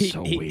 though. That's He,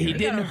 so he, weird. he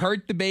didn't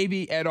hurt the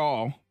baby at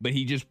all, but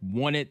he just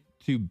wanted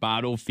to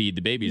bottle feed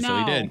the baby, so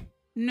he did.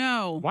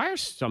 No. Why are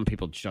some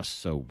people just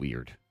so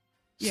weird?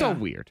 Yeah. So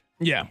weird.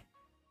 Yeah.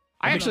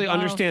 I actually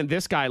bottle. understand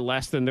this guy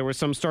less than there was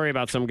some story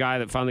about some guy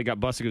that finally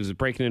got busted because he was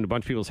breaking into a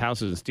bunch of people's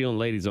houses and stealing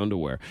ladies'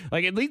 underwear.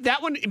 Like, at least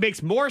that one it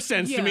makes more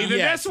sense to me than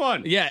Yes. this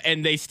one. Yeah,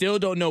 and they still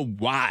don't know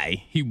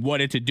why he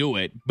wanted to do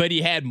it, but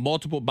he had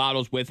multiple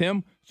bottles with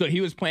him, so he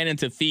was planning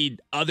to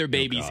feed other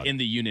babies in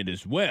the unit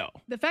as well.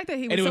 The fact that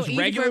he And was it so was easy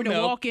for regular him to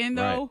milk. walk in,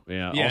 though.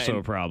 Yeah, Yeah, also and-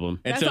 a problem.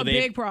 And That's so a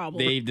big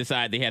problem. They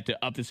decide they have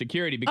to up the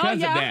security because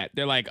yeah? of that.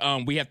 They're like,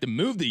 we have to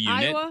move the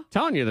unit. Iowa?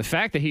 Telling you, the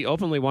fact that he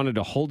openly wanted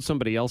to hold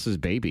somebody else's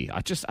baby,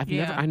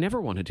 Yeah. I never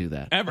want to do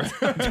that. Ever.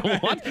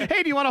 What?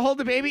 Hey, do you want to hold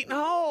the baby?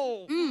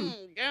 No.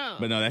 Yeah.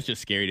 But no, that's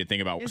just scary to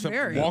think about. It's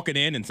very. Walking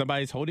in and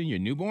somebody's holding your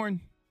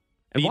newborn.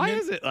 And why Feeding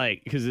it? is it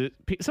like? Because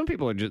some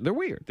people are just they're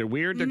weird. They're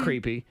weird. They're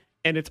creepy,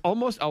 and it's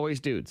almost always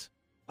dudes.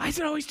 Why is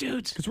it always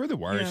dudes? Because we're the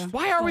worst. Yeah.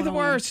 Why are we the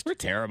Hold on. worst? We're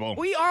terrible.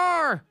 We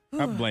are.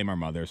 I blame our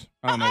mothers.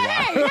 I don't know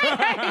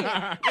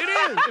why.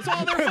 It is. It's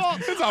all their fault.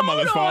 It's our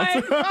mother's fault.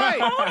 Right.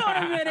 Hold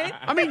on a minute.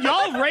 I mean,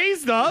 y'all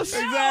raised us.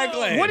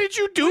 Exactly. What did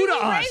you do We to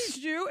us?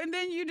 raised you, and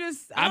then you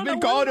just. I I've don't been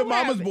know called a what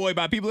mama's happened. boy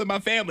by people in my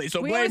family,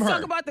 so We blame always her.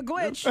 talk about the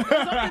glitch.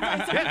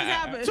 Something's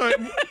happened. So,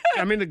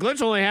 I mean, the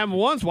glitch only happened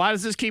once. Why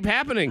does this keep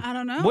happening? I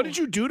don't know. What did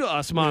you do to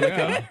us,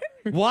 Monica?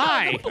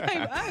 Why?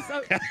 Blame us.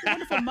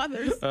 Wonderful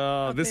mothers.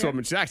 This there.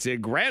 woman, she's actually a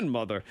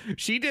grandmother.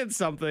 She did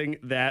something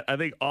that I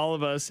think all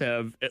of us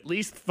have at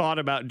least thought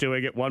about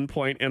doing at one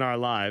point in our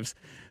lives.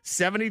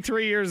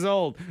 73 years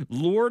old,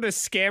 lured a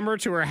scammer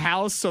to her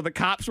house so the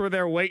cops were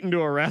there waiting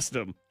to arrest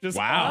him. Just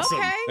Wow. awesome.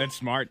 Okay. That's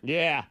smart.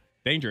 Yeah.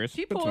 Dangerous.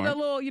 She but pulled smart. a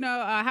little,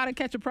 how to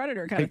catch a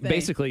predator kind of thing.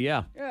 Basically,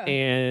 yeah. Yeah.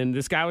 And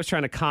this guy was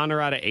trying to con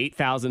her out of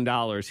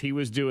 $8,000. He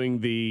was doing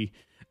the,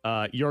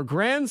 your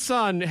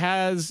grandson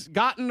has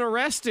gotten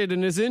arrested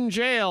and is in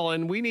jail,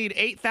 and we need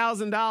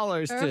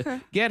 $8,000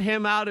 to get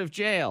him out of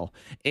jail.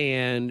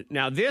 And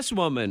now this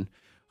woman,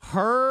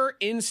 her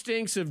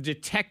instincts of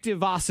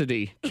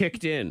detectivosity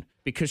kicked in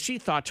because she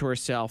thought to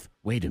herself,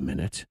 wait a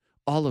minute.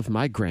 All of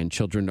my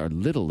grandchildren are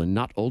little and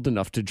not old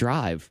enough to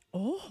drive.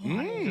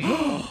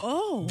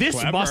 Oh. This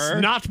Clever. must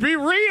not be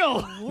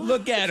real.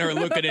 Look at her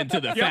looking into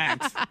the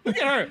facts. Look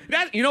at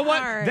her. You know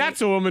what? All right.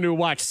 That's a woman who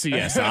watched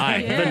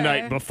CSI Yeah. the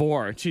night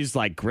before. She's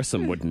like,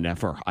 Grissom would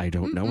never. I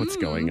don't know what's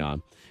going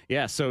on.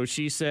 Yeah, so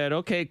she said,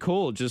 okay,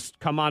 cool. Just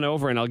come on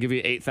over and I'll give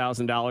you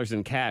 $8,000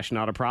 in cash.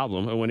 Not a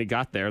problem. And when he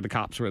got there, the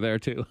cops were there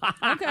too.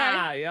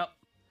 Okay. Yep.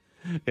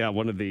 Yeah,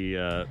 one of the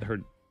her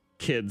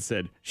kids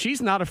said,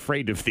 she's not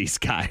afraid of these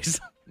guys.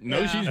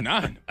 No, she's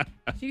not.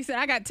 She said,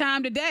 I got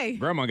time today.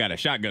 Grandma got a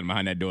shotgun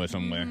behind that door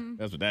somewhere.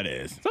 That's what that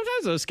is.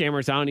 Sometimes those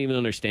scammers, I don't even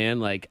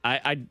understand. Like,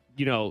 I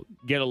get a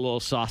little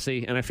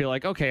saucy and I feel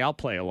like, okay, I'll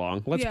play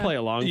along. Let's play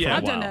along for a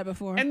I've while. done that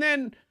before. And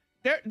then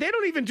they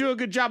don't even do a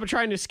good job of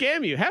trying to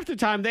scam you. Half the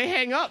time they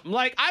hang up. I'm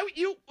like,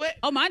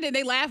 Oh, mine did.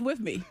 They laughed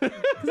with me. Because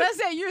I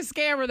said, you're a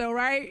scammer, though,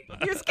 right?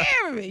 You're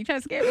scamming me. You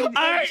trying to scam me.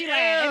 I She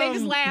laughed. And they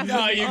just laughed. No,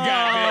 with me. you got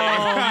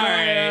me. All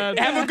man. right.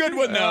 Have a good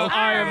one, though.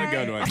 Have a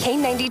good one.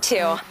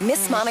 K92,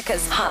 Miss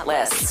Monica's Hot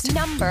List.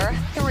 Number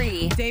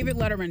 3. David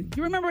Letterman.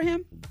 You remember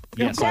him?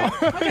 Yes.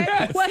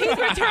 Okay. Well, he's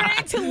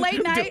returning to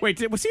late night.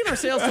 Wait, was he in our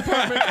sales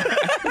department?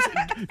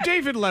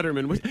 David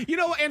Letterman.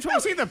 Antoine,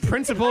 was he the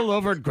principal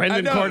over at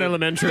Grandin Court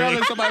Elementary?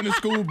 Telling somebody in the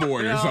school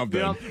board or something.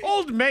 Yeah.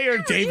 Old Mayor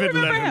David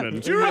remember Letterman. him?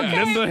 Do you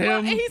remember him?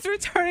 Well, he's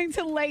returning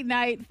to late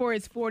night for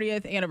his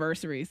 40th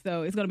anniversary.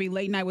 So it's going to be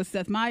late night with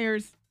Seth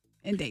Meyers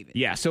and David.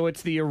 Yeah, so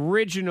it's the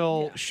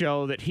original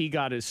show that he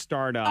got his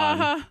start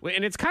on.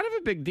 And it's kind of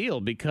a big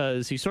deal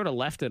because he sort of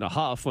left in a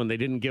huff when they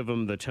didn't give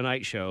him the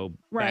Tonight Show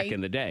back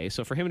in the day.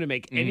 So for him to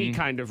make any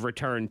kind of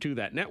return to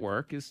that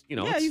network is,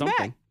 it's he's something.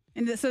 back.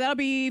 And so that'll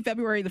be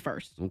February the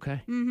 1st.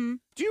 Okay. Mm-hmm.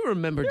 Do you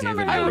remember David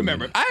Letterman? I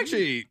remember. I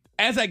actually,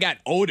 as I got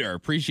older,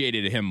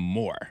 appreciated him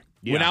more.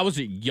 Yeah. When I was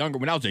younger,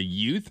 when I was a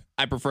youth,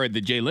 I preferred the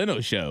Jay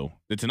Leno show,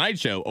 the Tonight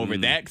Show, over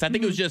that. Because I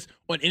think it was just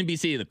on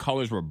NBC, the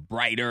colors were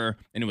brighter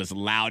and it was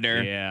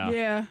louder.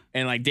 Yeah.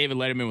 And like David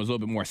Letterman was a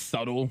little bit more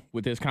subtle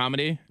with his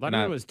comedy.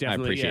 Letterman was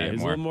definitely, appreciate it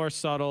he's a more. little more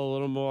subtle, a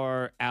little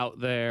more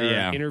out there.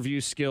 Yeah. Interview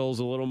skills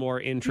a little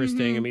more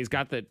interesting. I mean, he's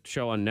got that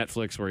show on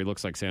Netflix where he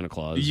looks like Santa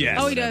Claus. Yes.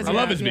 Oh, he does, I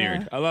love his yeah.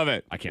 beard. I love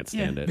it. I can't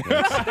stand it.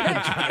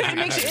 It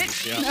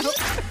makes you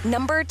itch.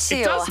 Number 2.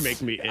 It does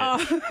make me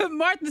itch.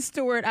 Martha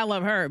Stewart, I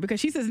love her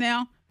because she says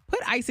now, put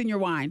ice in your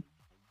wine.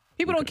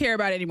 People don't care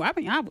about it anymore. I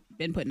mean, I've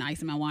been putting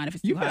ice in my wine if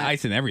it's You too put hot.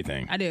 ice in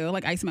everything. I do. I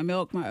like ice in my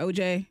milk, my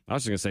OJ. I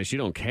was just going to say, she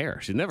don't care.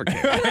 She never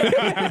cares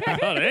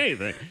about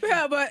anything.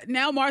 Yeah, but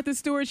now Martha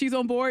Stewart, she's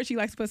on board. She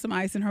likes to put some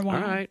ice in her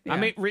wine. All right. Yeah. I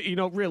mean,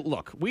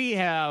 look, we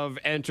have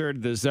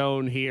entered the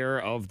zone here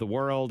of the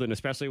world and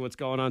especially what's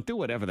going on. Do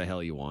whatever the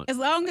hell you want. As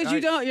long as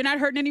you're not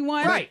hurting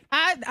anyone. Right.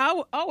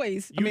 I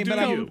always. You do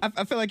you.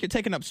 I feel like you're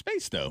taking up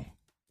space, though.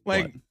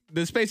 Like,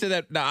 the space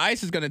that the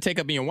ice is going to take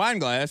up in your wine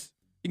glass,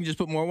 you can just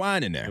put more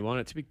wine in there. I want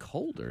it to be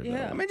colder,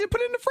 Yeah. though. I mean, just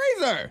put it in the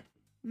freezer.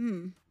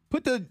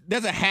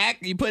 There's a hack.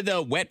 You put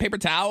the wet paper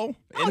towel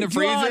in the do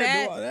freezer. all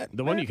that. Do all that.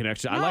 The one you can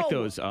actually, I like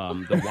No. those,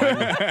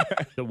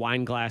 the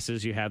wine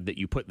glasses you have that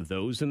you put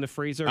those in the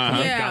freezer. 'Cause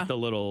they've Yeah. got the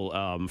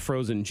little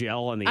frozen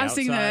gel on the I've outside.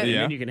 seen that. And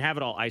Yeah. then you can have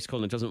it all ice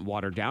cold and it doesn't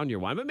water down your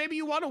wine. But maybe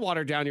you want to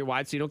water down your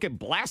wine so you don't get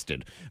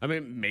blasted. I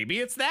mean, maybe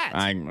it's that.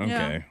 Okay,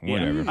 Yeah.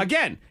 whatever.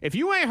 Again, if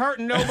you ain't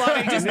hurting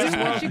nobody in this do what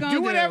world, you gonna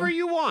do whatever do.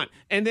 you want.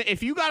 And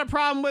if you got a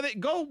problem with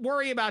it, go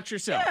worry about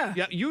yourself.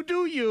 Yeah. You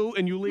do you,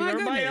 and you leave My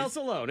everybody goodness. else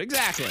alone.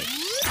 Exactly.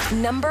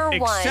 Number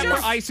 1. Except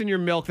for ice in your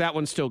milk, that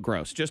one's still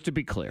gross. Just to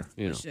be clear,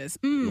 Delicious.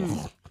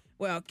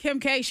 Well, Kim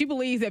K, she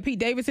believes that Pete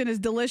Davidson is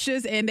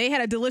delicious, and they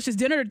had a delicious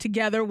dinner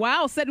together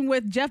while sitting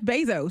with Jeff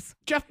Bezos.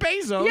 Jeff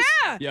Bezos.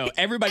 Yeah. Yo,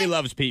 everybody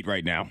loves Pete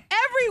right now.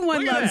 Everyone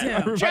Look at loves that.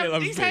 him. Everybody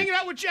loves He's Pete. hanging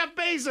out with Jeff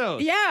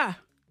Bezos. Yeah.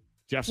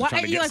 Jeff's Why-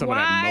 trying to you're get like, some of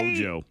why? that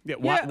mojo. Yeah,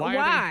 Yeah, why?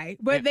 why?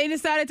 But they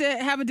decided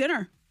to have a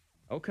dinner.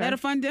 Okay. They had a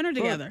fun dinner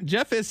Well, together.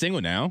 Jeff is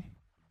single now.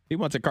 He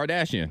wants a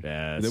Kardashian.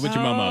 Yes. What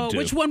your mama up to?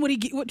 Which one would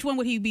he? Which one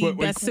would he be What-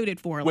 best suited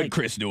for? What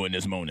Chris doing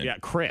this morning? Yeah,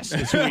 Chris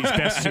is who he's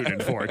best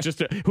suited for.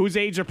 Who's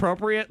age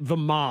appropriate? The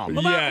mom.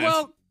 What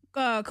about,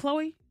 Yes.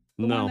 Chloe?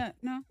 The No. one that-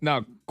 no.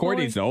 No,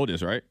 Courtney's the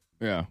oldest, right?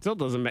 Yeah. Still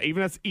doesn't matter.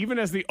 Even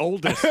as the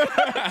oldest,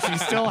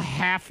 she's still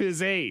half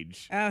his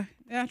age.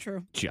 Yeah,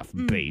 true. Jeff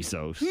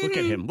Bezos. Look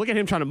at him. Look at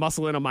him trying to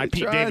muscle in on my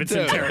Pete trying Davidson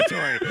to.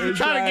 territory. He's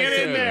Trying to get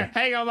trying in to. there.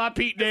 Hang on my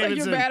Pete Like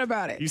Davidson. you're bad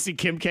about it. You see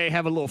Kim K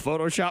have a little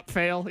Photoshop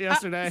fail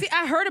yesterday? See,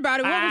 I heard about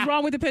it. What was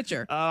wrong with the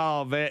picture?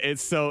 Oh man,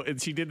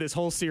 she did this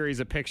whole series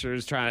of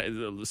pictures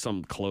trying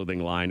some clothing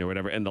line or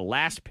whatever. And the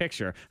last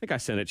picture, I think I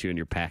sent it to you in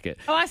your packet.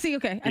 Oh, I see.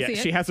 Okay, I see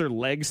She it. has her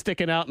legs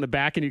sticking out in the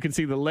back, and you can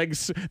see the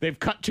legs. They've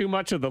cut too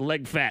much of the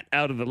leg fat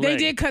out of the They leg.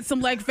 did cut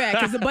some leg fat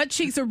because the butt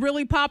cheeks are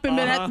really popping.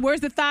 But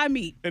where's the thigh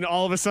meat? And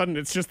all of a sudden,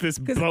 it's just this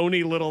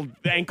bony little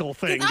ankle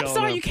thing. I'm going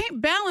sorry, on. you can't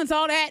balance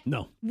all that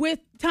No. with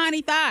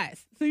tiny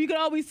thighs. So you can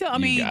always tell. I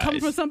mean, guys.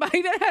 coming from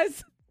somebody that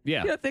has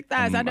Yeah. You know, thick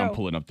thighs. I know. I'm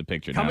pulling up the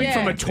picture Coming now.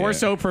 from a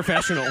torso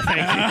professional. Thank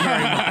you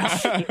very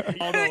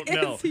much. I don't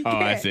know. Yes, he Oh,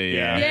 I can. see.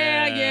 Yeah.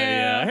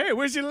 Yeah. Hey,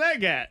 where's your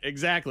leg at?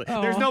 Exactly.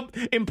 There's no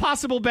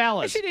impossible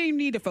balance. She didn't even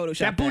need to Photoshop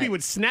That booty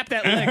would snap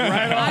that leg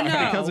right off. I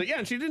know. Because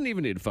and she didn't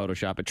even need to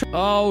Photoshop it.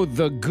 Oh,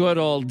 the good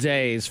old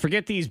days.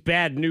 Forget these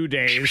bad new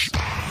days. We're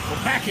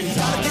back in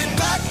time. Get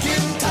back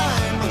in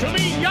time. To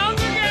be young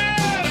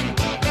again.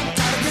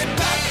 Gotta get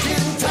back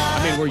in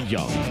time. I mean, we're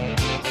young,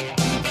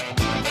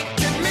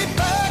 Get me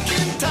back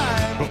in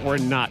time. but we're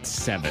not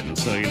 7.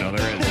 So, there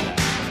is that.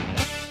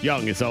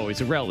 Young is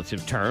always a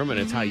relative term, and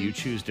it's how you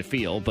choose to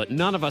feel, but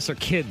none of us are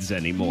kids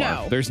anymore.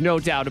 No. There's no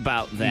doubt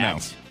about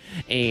that.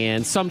 No.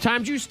 And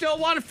sometimes you still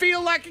want to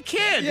feel like a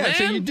kid, Yeah, man.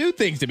 so you do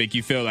things to make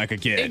you feel like a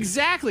kid.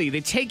 Exactly.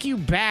 They take you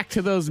back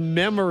to those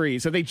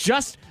memories, or they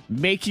just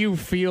make you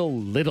feel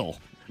little.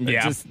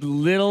 Yeah. Just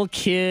little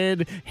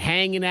kid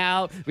hanging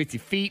out with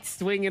your feet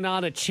swinging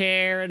on a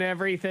chair and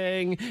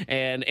everything.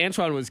 And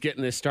Antoine was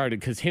getting this started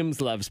because Hims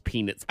loves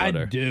peanuts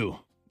butter. I do.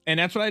 And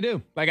that's what I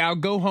do. Like, I'll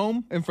go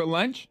home, and for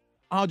lunch,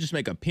 I'll just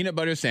make a peanut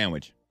butter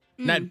sandwich.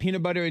 Not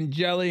peanut butter and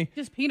jelly.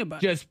 Just peanut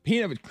butter. Just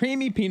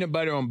creamy peanut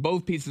butter on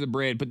both pieces of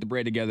bread. Put the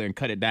bread together and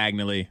cut it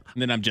diagonally.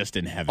 And then I'm just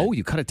in heaven. Oh,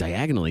 you cut it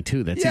diagonally,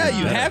 too. That's Yeah, even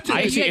you better. have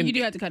to. You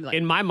do have to cut it like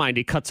In my mind,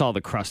 he cuts all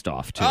the crust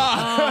off, too.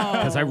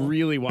 Because I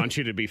really want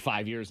you to be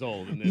 5 years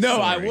old in this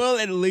No, I story. will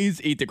at least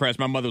eat the crust.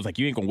 My mother was like,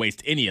 you ain't going to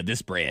waste any of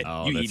this bread.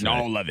 Oh, You that's eating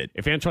right. all of it.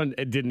 If Antoine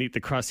didn't eat the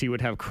crust, he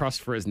would have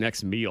crust for his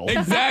next meal.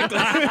 Exactly.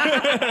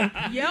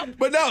 Yep.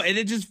 But no, and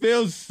it just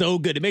feels so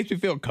good. It makes me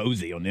feel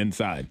cozy on the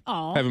inside.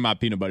 Aw. Having my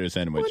peanut butter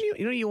sandwich.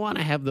 Well, you want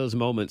to have those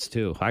moments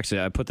too. Actually,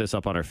 I put this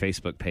up on our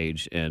Facebook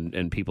page,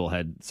 and people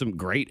had some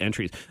great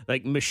entries.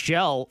 Like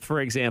Michelle,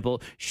 for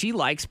example, she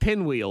likes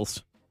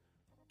pinwheels.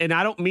 And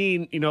I don't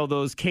mean,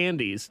 those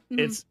candies.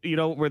 It's,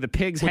 where the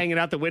pig's hanging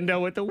out the window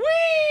with the whee!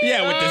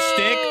 Yeah, with the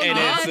stick and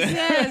it's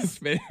yes.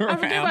 spinning I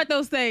forget around. about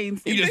those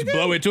things. You just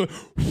blow it to it.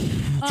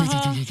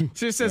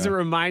 Just as it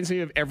reminds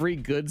me of every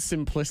good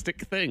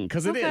simplistic thing.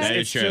 Because it is. That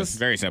It's is true. just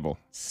Very simple.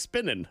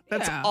 spinning.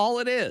 That's Yeah. all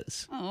it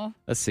is. Oh.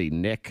 Let's see,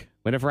 Nick.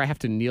 Whenever I have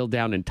to kneel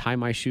down and tie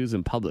my shoes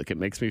in public, it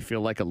makes me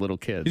feel like a little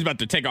kid. He's about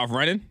to take off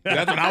running.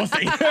 That's what I was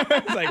thinking.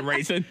 It's like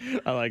racing.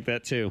 I like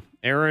that too.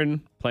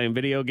 Aaron playing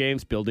video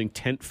games, building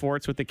tent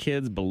forts with the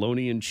kids,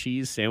 bologna and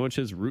cheese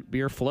sandwiches, root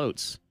beer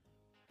floats.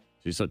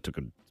 She said took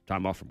a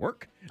time off from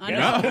work. I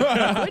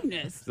know.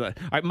 Goodness. All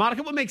right,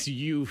 Monica, what makes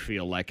you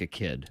feel like a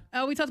kid?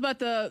 We talked about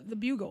the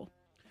bugle.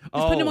 Just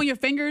putting them on your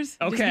fingers.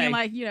 Just Okay. being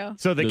like,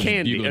 So the Those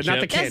candy, bugle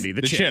not the chips? candy,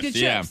 the The chips. chips. the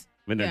Yeah. chips.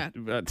 I mean,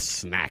 Yeah.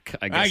 snack,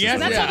 I guess. guess,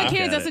 is And I the told way the to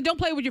kids, look I at said, it. don't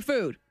play with your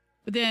food.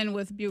 But then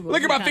with bugles.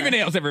 Look at my kinda-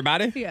 fingernails,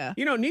 everybody. Yeah.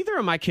 Neither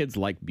of my kids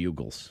like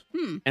bugles.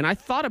 And I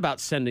thought about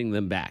sending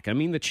them back. I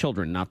mean, the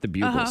children, not the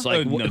bugles.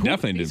 No,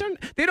 definitely these do.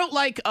 they don't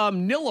like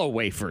Nilla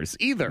wafers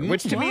either,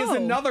 which to me is Whoa,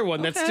 another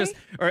one that's okay. just,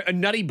 or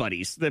Nutty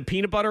Buddies, the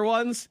peanut butter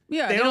ones.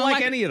 Yeah, they don't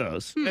like any of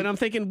those. And I'm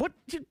thinking,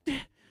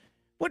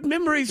 what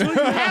memories will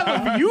you have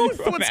of youth?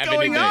 What's have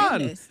going anything. on?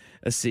 Goodness.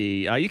 Let's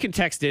see. You can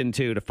text in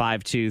to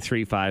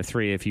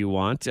 52353 if you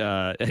want.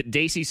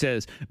 Daisy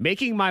says,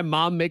 making my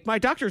mom make my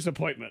doctor's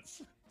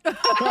appointments.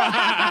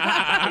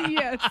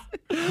 Yes.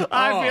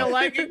 I feel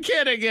like a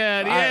kid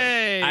again.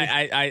 Yay.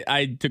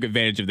 I took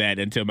advantage of that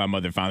until my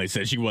mother finally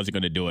said she wasn't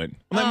going to do it.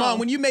 I'm like, Mom,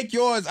 when you make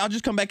yours, I'll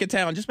just come back in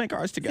town. Just make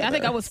ours together. I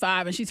think I was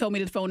 5 and she told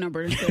me the phone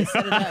number and said,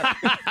 set it up.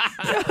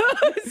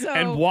 So,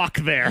 and walk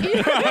there.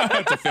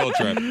 It's a field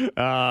trip.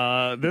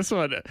 This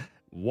one,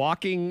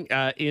 walking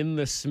in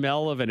the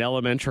smell of an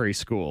elementary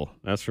school.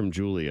 That's from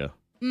Julia.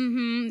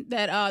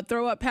 that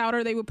throw up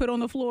powder they would put on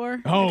the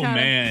floor. Oh, Kinda-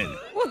 man.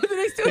 What do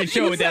they still They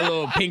show with that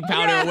little pink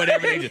powder or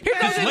whatever. They just, Here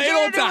comes just the lay it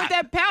on janitor top. with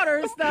that powder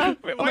and stuff.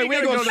 I mean, we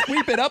ain't going to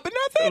sweep it up or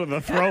nothing?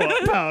 The throw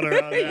up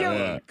powder on that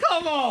Yeah. one.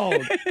 Come on.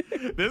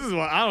 This is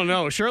what, I don't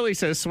know. Shirley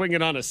says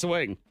swinging on a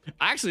swing.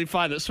 I actually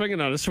find that swinging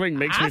on a swing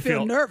makes I me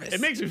feel nervous. It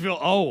makes me feel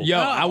old. Yo,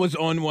 I was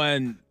on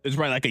one, it was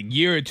probably like a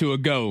year or two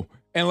ago.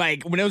 And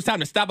like when it was time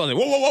to stop, I was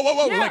like,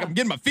 whoa. Yeah. Like I'm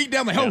getting my feet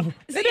down. Like, oh. So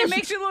it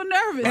makes you a little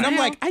nervous. And I'm now.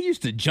 like, I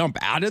used to jump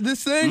out of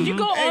this thing. Did you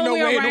go Ain't all no the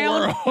way way in the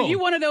around? world. Were you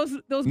one of those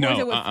boys No,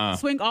 that would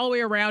swing all the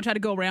way around, try to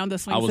go around the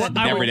swing I was set?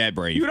 never that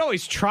brave. You would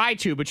always try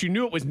to, but you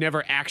knew it was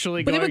never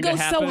actually But it going would go to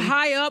happen. so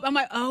high up. I'm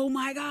like, oh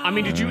my God. I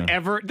mean, did you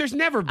ever? There's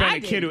never been I a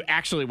kid did. who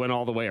actually went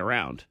all the way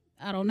around.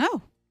 I don't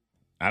know.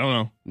 I don't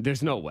know.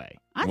 There's no way.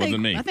 I Wasn't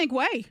think me. I think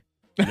way.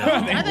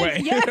 I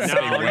think- yes.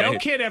 No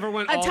kid ever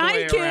went A all tiny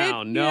the way kid,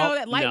 around. you No, know,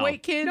 that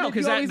lightweight kid No, that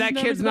because you always that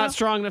nervous kid's not about?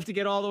 strong enough to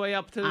get all the way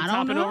up to the I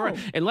top don't and over. know.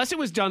 Unless it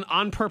was done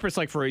on purpose,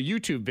 like for a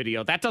YouTube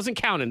video. That doesn't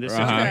count in this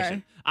Uh-huh. situation.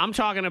 Okay. I'm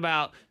talking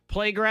about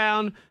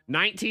playground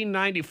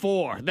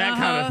 1994, that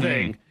kind of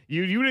thing.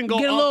 You didn't go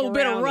Get a up, little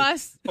bit of around,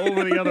 rust.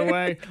 over the other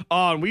way.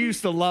 Oh, and we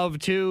used to love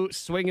too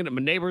swinging.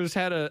 My neighbors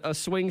had a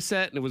swing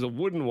set, and it was a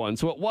wooden one,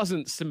 so it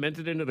wasn't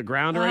cemented into the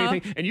ground or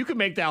anything. And you could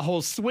make that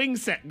whole swing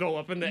set go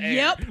up in the air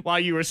Yep. while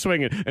you were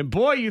swinging. And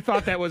boy, you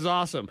thought that was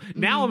awesome.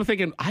 Now I'm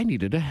thinking I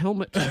needed a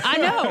helmet. I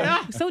know.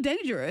 Yeah. So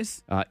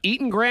dangerous.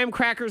 Eating graham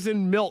crackers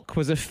and milk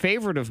was a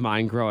favorite of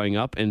mine growing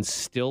up, and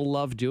still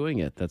love doing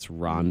it. That's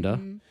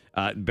Rhonda.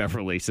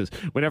 Beverly says,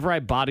 whenever I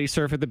body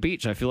surf at the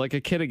beach, I feel like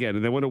a kid again.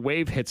 And then when a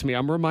wave hits me,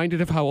 I'm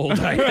reminded of how old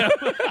I am.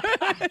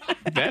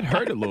 That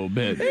hurt a little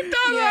bit. It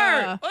does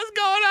hurt. What's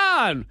going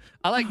on?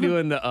 I like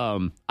doing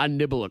the I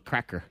nibble a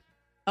cracker.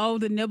 Oh,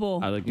 the nibble.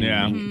 I like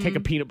Yeah. take a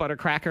peanut butter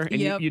cracker and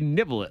you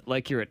nibble it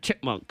like you're a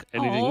chipmunk.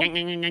 And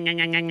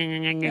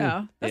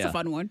yeah, that's a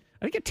fun one.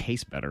 I think it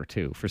tastes better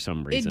too for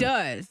some reason. It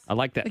does. I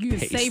like that Like you can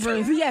taste. savor.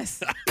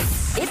 Yes.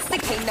 It's the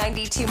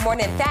K92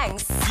 Morning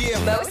Thangs.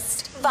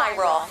 Most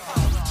viral.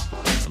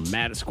 I'm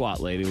mad at Squat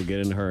Lady. We'll get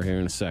into her here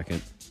in a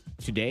second.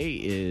 Today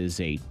is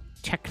a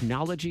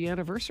technology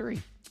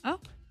anniversary. Oh.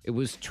 It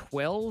was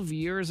 12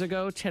 years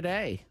ago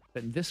today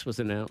that this was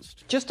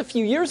announced. Just a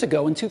few years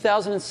ago, in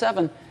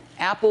 2007,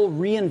 Apple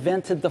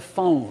reinvented the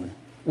phone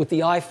with the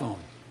iPhone.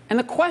 And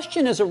the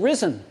question has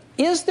arisen,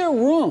 is there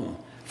room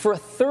for a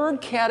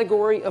third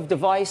category of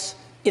device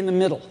in the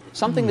middle?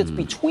 Something that's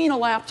between a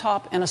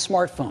laptop and a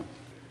smartphone.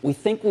 We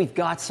think we've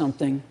got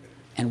something,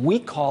 and we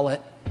call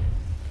it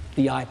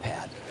the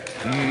iPad.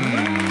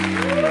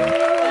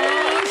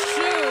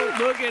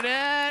 Look at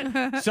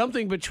that.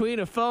 Something between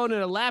a phone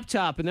and a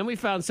laptop. And then we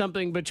found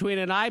something between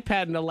an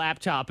iPad and a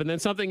laptop. And then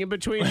something in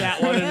between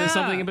that one. And then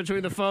something in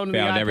between the phone and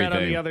Found the iPad everything.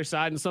 on the other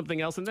side. And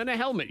something else. And then a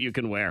helmet you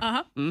can wear.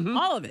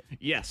 All of it.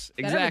 Yes,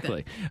 Got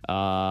exactly.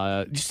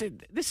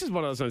 This is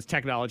one of those ones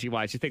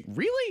technology-wise. You think,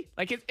 really?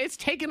 Like, it's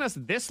taken us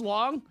this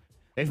long?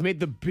 They've made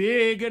the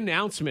big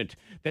announcement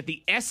that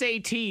the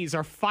SATs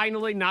are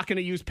finally not going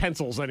to use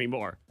pencils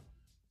anymore.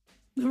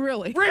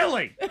 Really?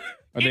 Really?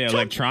 Are they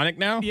electronic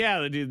now? Yeah,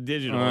 they do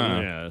digital.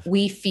 Yeah.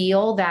 We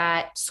feel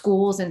that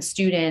schools and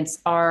students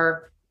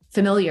are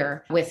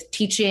familiar with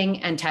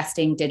teaching and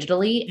testing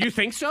digitally. You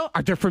think so?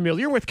 Are they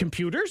familiar with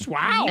computers?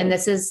 Wow. And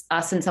this is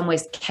us in some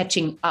ways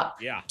catching up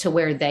to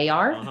where they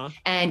are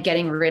and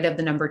getting rid of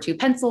the number 2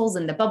 pencils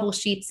and the bubble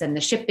sheets and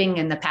the shipping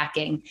and the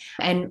packing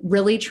and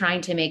really trying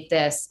to make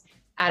this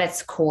at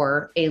its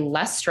core a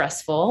less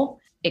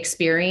stressful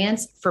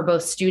experience for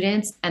both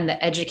students and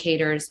the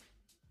educators.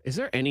 Is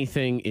there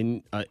anything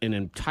in an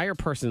entire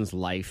person's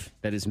life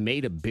that is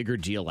made a bigger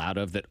deal out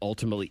of that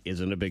ultimately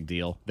isn't a big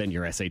deal than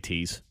your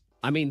SATs?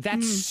 I mean,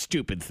 that's a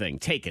stupid thing.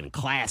 Taking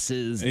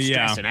classes,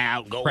 stressing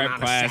out, going Prep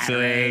on a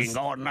Saturday, classes.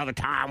 going another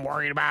time,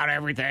 worrying about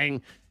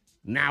everything.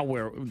 Now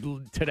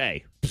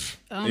today.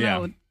 I don't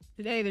know.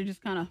 Today they're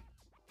just kind of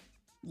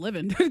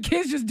living. The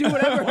kids just do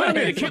whatever.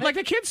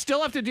 The kids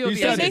still have to deal with the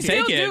still have to SATs.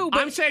 take They it. still do, but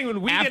I'm saying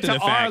when we get After to the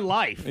our fact.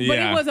 life. But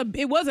Yeah.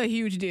 it was a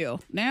huge deal.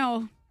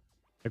 Now,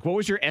 Like, what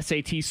was your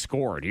SAT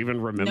score? Do you even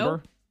remember?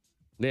 Nope.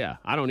 Yeah,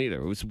 I don't either.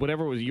 It was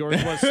whatever was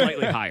yours was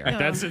slightly higher.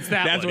 That's that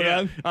That's one. what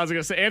Yeah. I was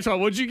gonna say, Antoine,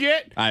 what'd you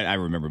get? I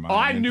remember mine. Oh,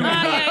 I knew.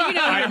 yeah, you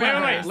know. All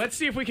right, wait. Let's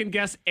see if we can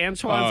guess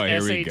Antoine's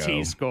here we SAT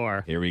go.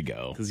 score. Here we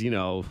go. Because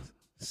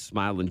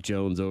Smiling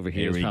Jones over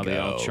here Here is we probably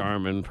all go.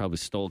 charming. Probably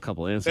stole a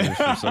couple answers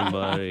from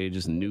somebody.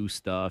 Just knew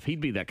stuff. He'd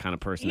be that kind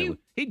of person.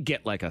 He'd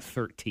get like a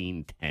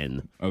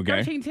 1310. Okay.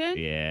 1310?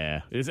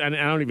 Yeah, and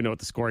I don't even know what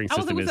the scoring I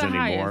was system like, is what's the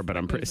anymore, highest? but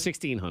I'm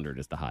 1600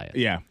 is the highest.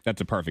 Yeah,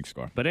 that's a perfect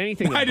score. But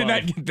anything I above, did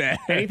not get that.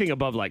 anything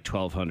above like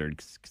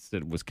 1200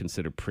 was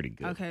considered pretty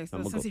good. Okay, so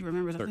I'm gonna since go he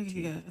remembers, I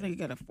 13. think he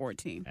got a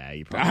 14.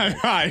 You probably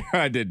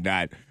I did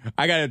not.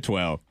 I got a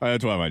 12. I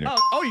got 1200.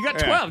 Oh, you got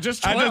 12.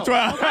 Just 12. I got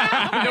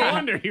 12. No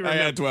wonder he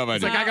remembered. I got 1200.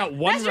 It's like I got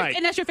one That's right.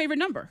 and that's your favorite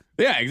number.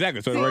 Yeah,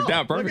 exactly. So it worked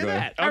out Look at perfectly.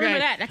 that. I remember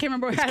Okay. that. I can't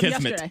remember what It's happened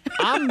kismet. yesterday.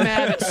 I'm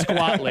mad at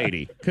Squat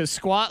Lady because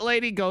Squat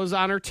Lady goes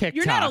on her TikTok.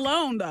 You're not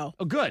alone, though.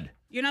 Oh, good.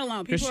 You're not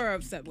alone. People are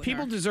upset with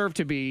People her. deserve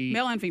to be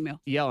Male and female.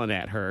 yelling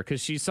at her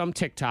because she's some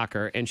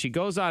TikToker and she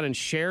goes on and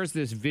shares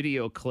this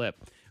video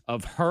clip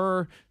of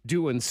her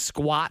doing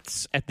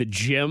squats at the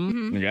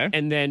gym Okay.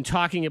 and then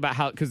talking about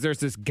how, because there's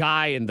this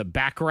guy in the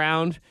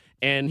background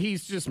and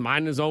he's just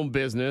minding his own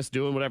business,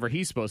 doing whatever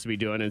he's supposed to be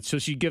doing. And so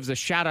she gives a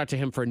shout out to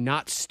him for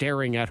not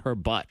staring at her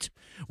butt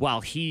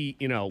while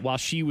while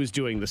she was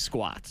doing the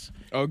squats.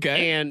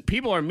 Okay. And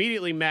people are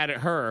immediately mad at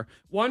her.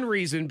 One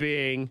reason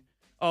being,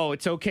 oh,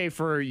 it's okay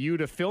for you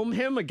to film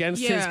him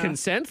against his Yeah.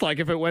 consent, like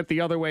if it went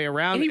the other way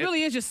around. And he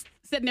really is just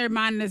sitting there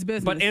minding his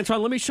business. But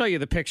Antoine, let me show you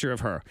the picture of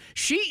her.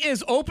 She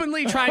is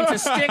openly trying to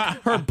stick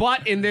her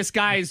butt in this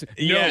guy's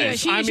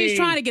Yes. nose. yeah, I she's mean,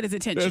 trying to get his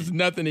attention. There's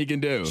nothing he can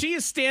do. she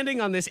is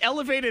standing on this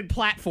elevated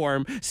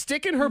platform,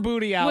 sticking her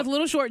booty out With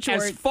little short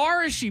shorts. as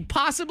far as she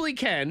possibly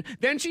can.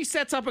 Then she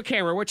sets up a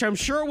camera, which I'm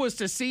sure was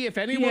to see if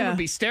anyone Yeah. would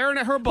be staring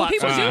at her Well, butt.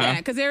 people do that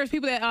because there's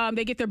people that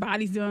they get their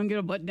bodies done, get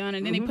a butt done,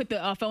 and then they put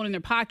the phone in their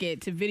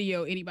pocket to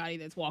video anybody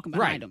that's walking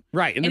behind them.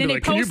 Right. And then they'd be they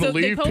like, can you post those-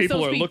 they believe post people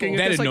those are looking at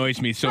that this?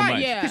 annoys me so right,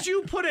 much. Yeah. because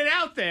you put it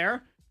out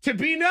there to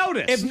be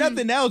noticed. If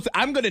nothing else,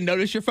 I'm going to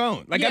notice your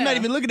phone. Like, I'm Yeah. not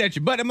even looking at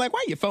your butt. I'm like,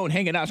 why your phone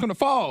hanging out? It's going to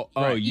fall.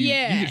 Oh, you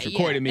just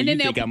recorded me. And You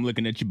then think they'll- I'm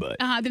looking at your butt.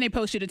 Then they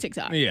post you to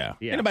TikTok. Yeah.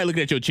 Yeah. Anybody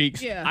looking at your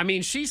cheeks? Yeah. I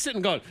mean, she's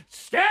sitting going,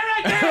 stare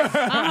at this.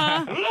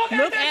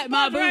 Look At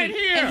my butt right booty.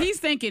 here. And he's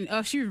thinking,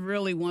 oh, she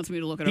really wants me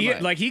to look at her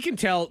butt. Like he can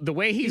tell the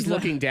way he's He's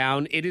looking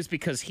down, it is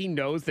because he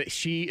knows that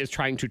she is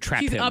trying to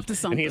trap She's him. up to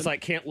something. And he's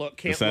like, can't look,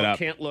 can't set look, up.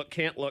 can't look,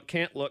 can't look,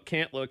 can't look,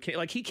 can't look, can't.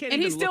 Like he can't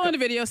And even he's still look in the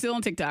video, still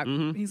on TikTok.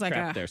 He's like,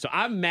 trapped there. So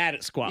I'm mad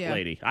at Squat squat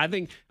lady. I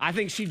think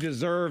she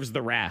deserves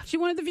the wrath. She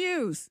wanted the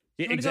views.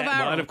 Exactly.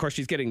 Well, and of course,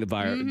 she's getting the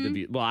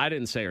view. Well, I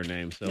didn't say her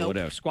name, so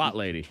whatever. Squat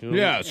lady.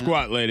 Yeah,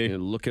 squat lady.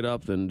 Look it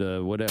up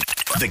and whatever.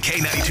 The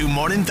K92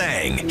 Morning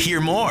Thing. Hear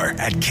more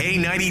at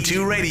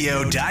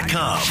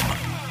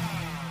K92Radio.com.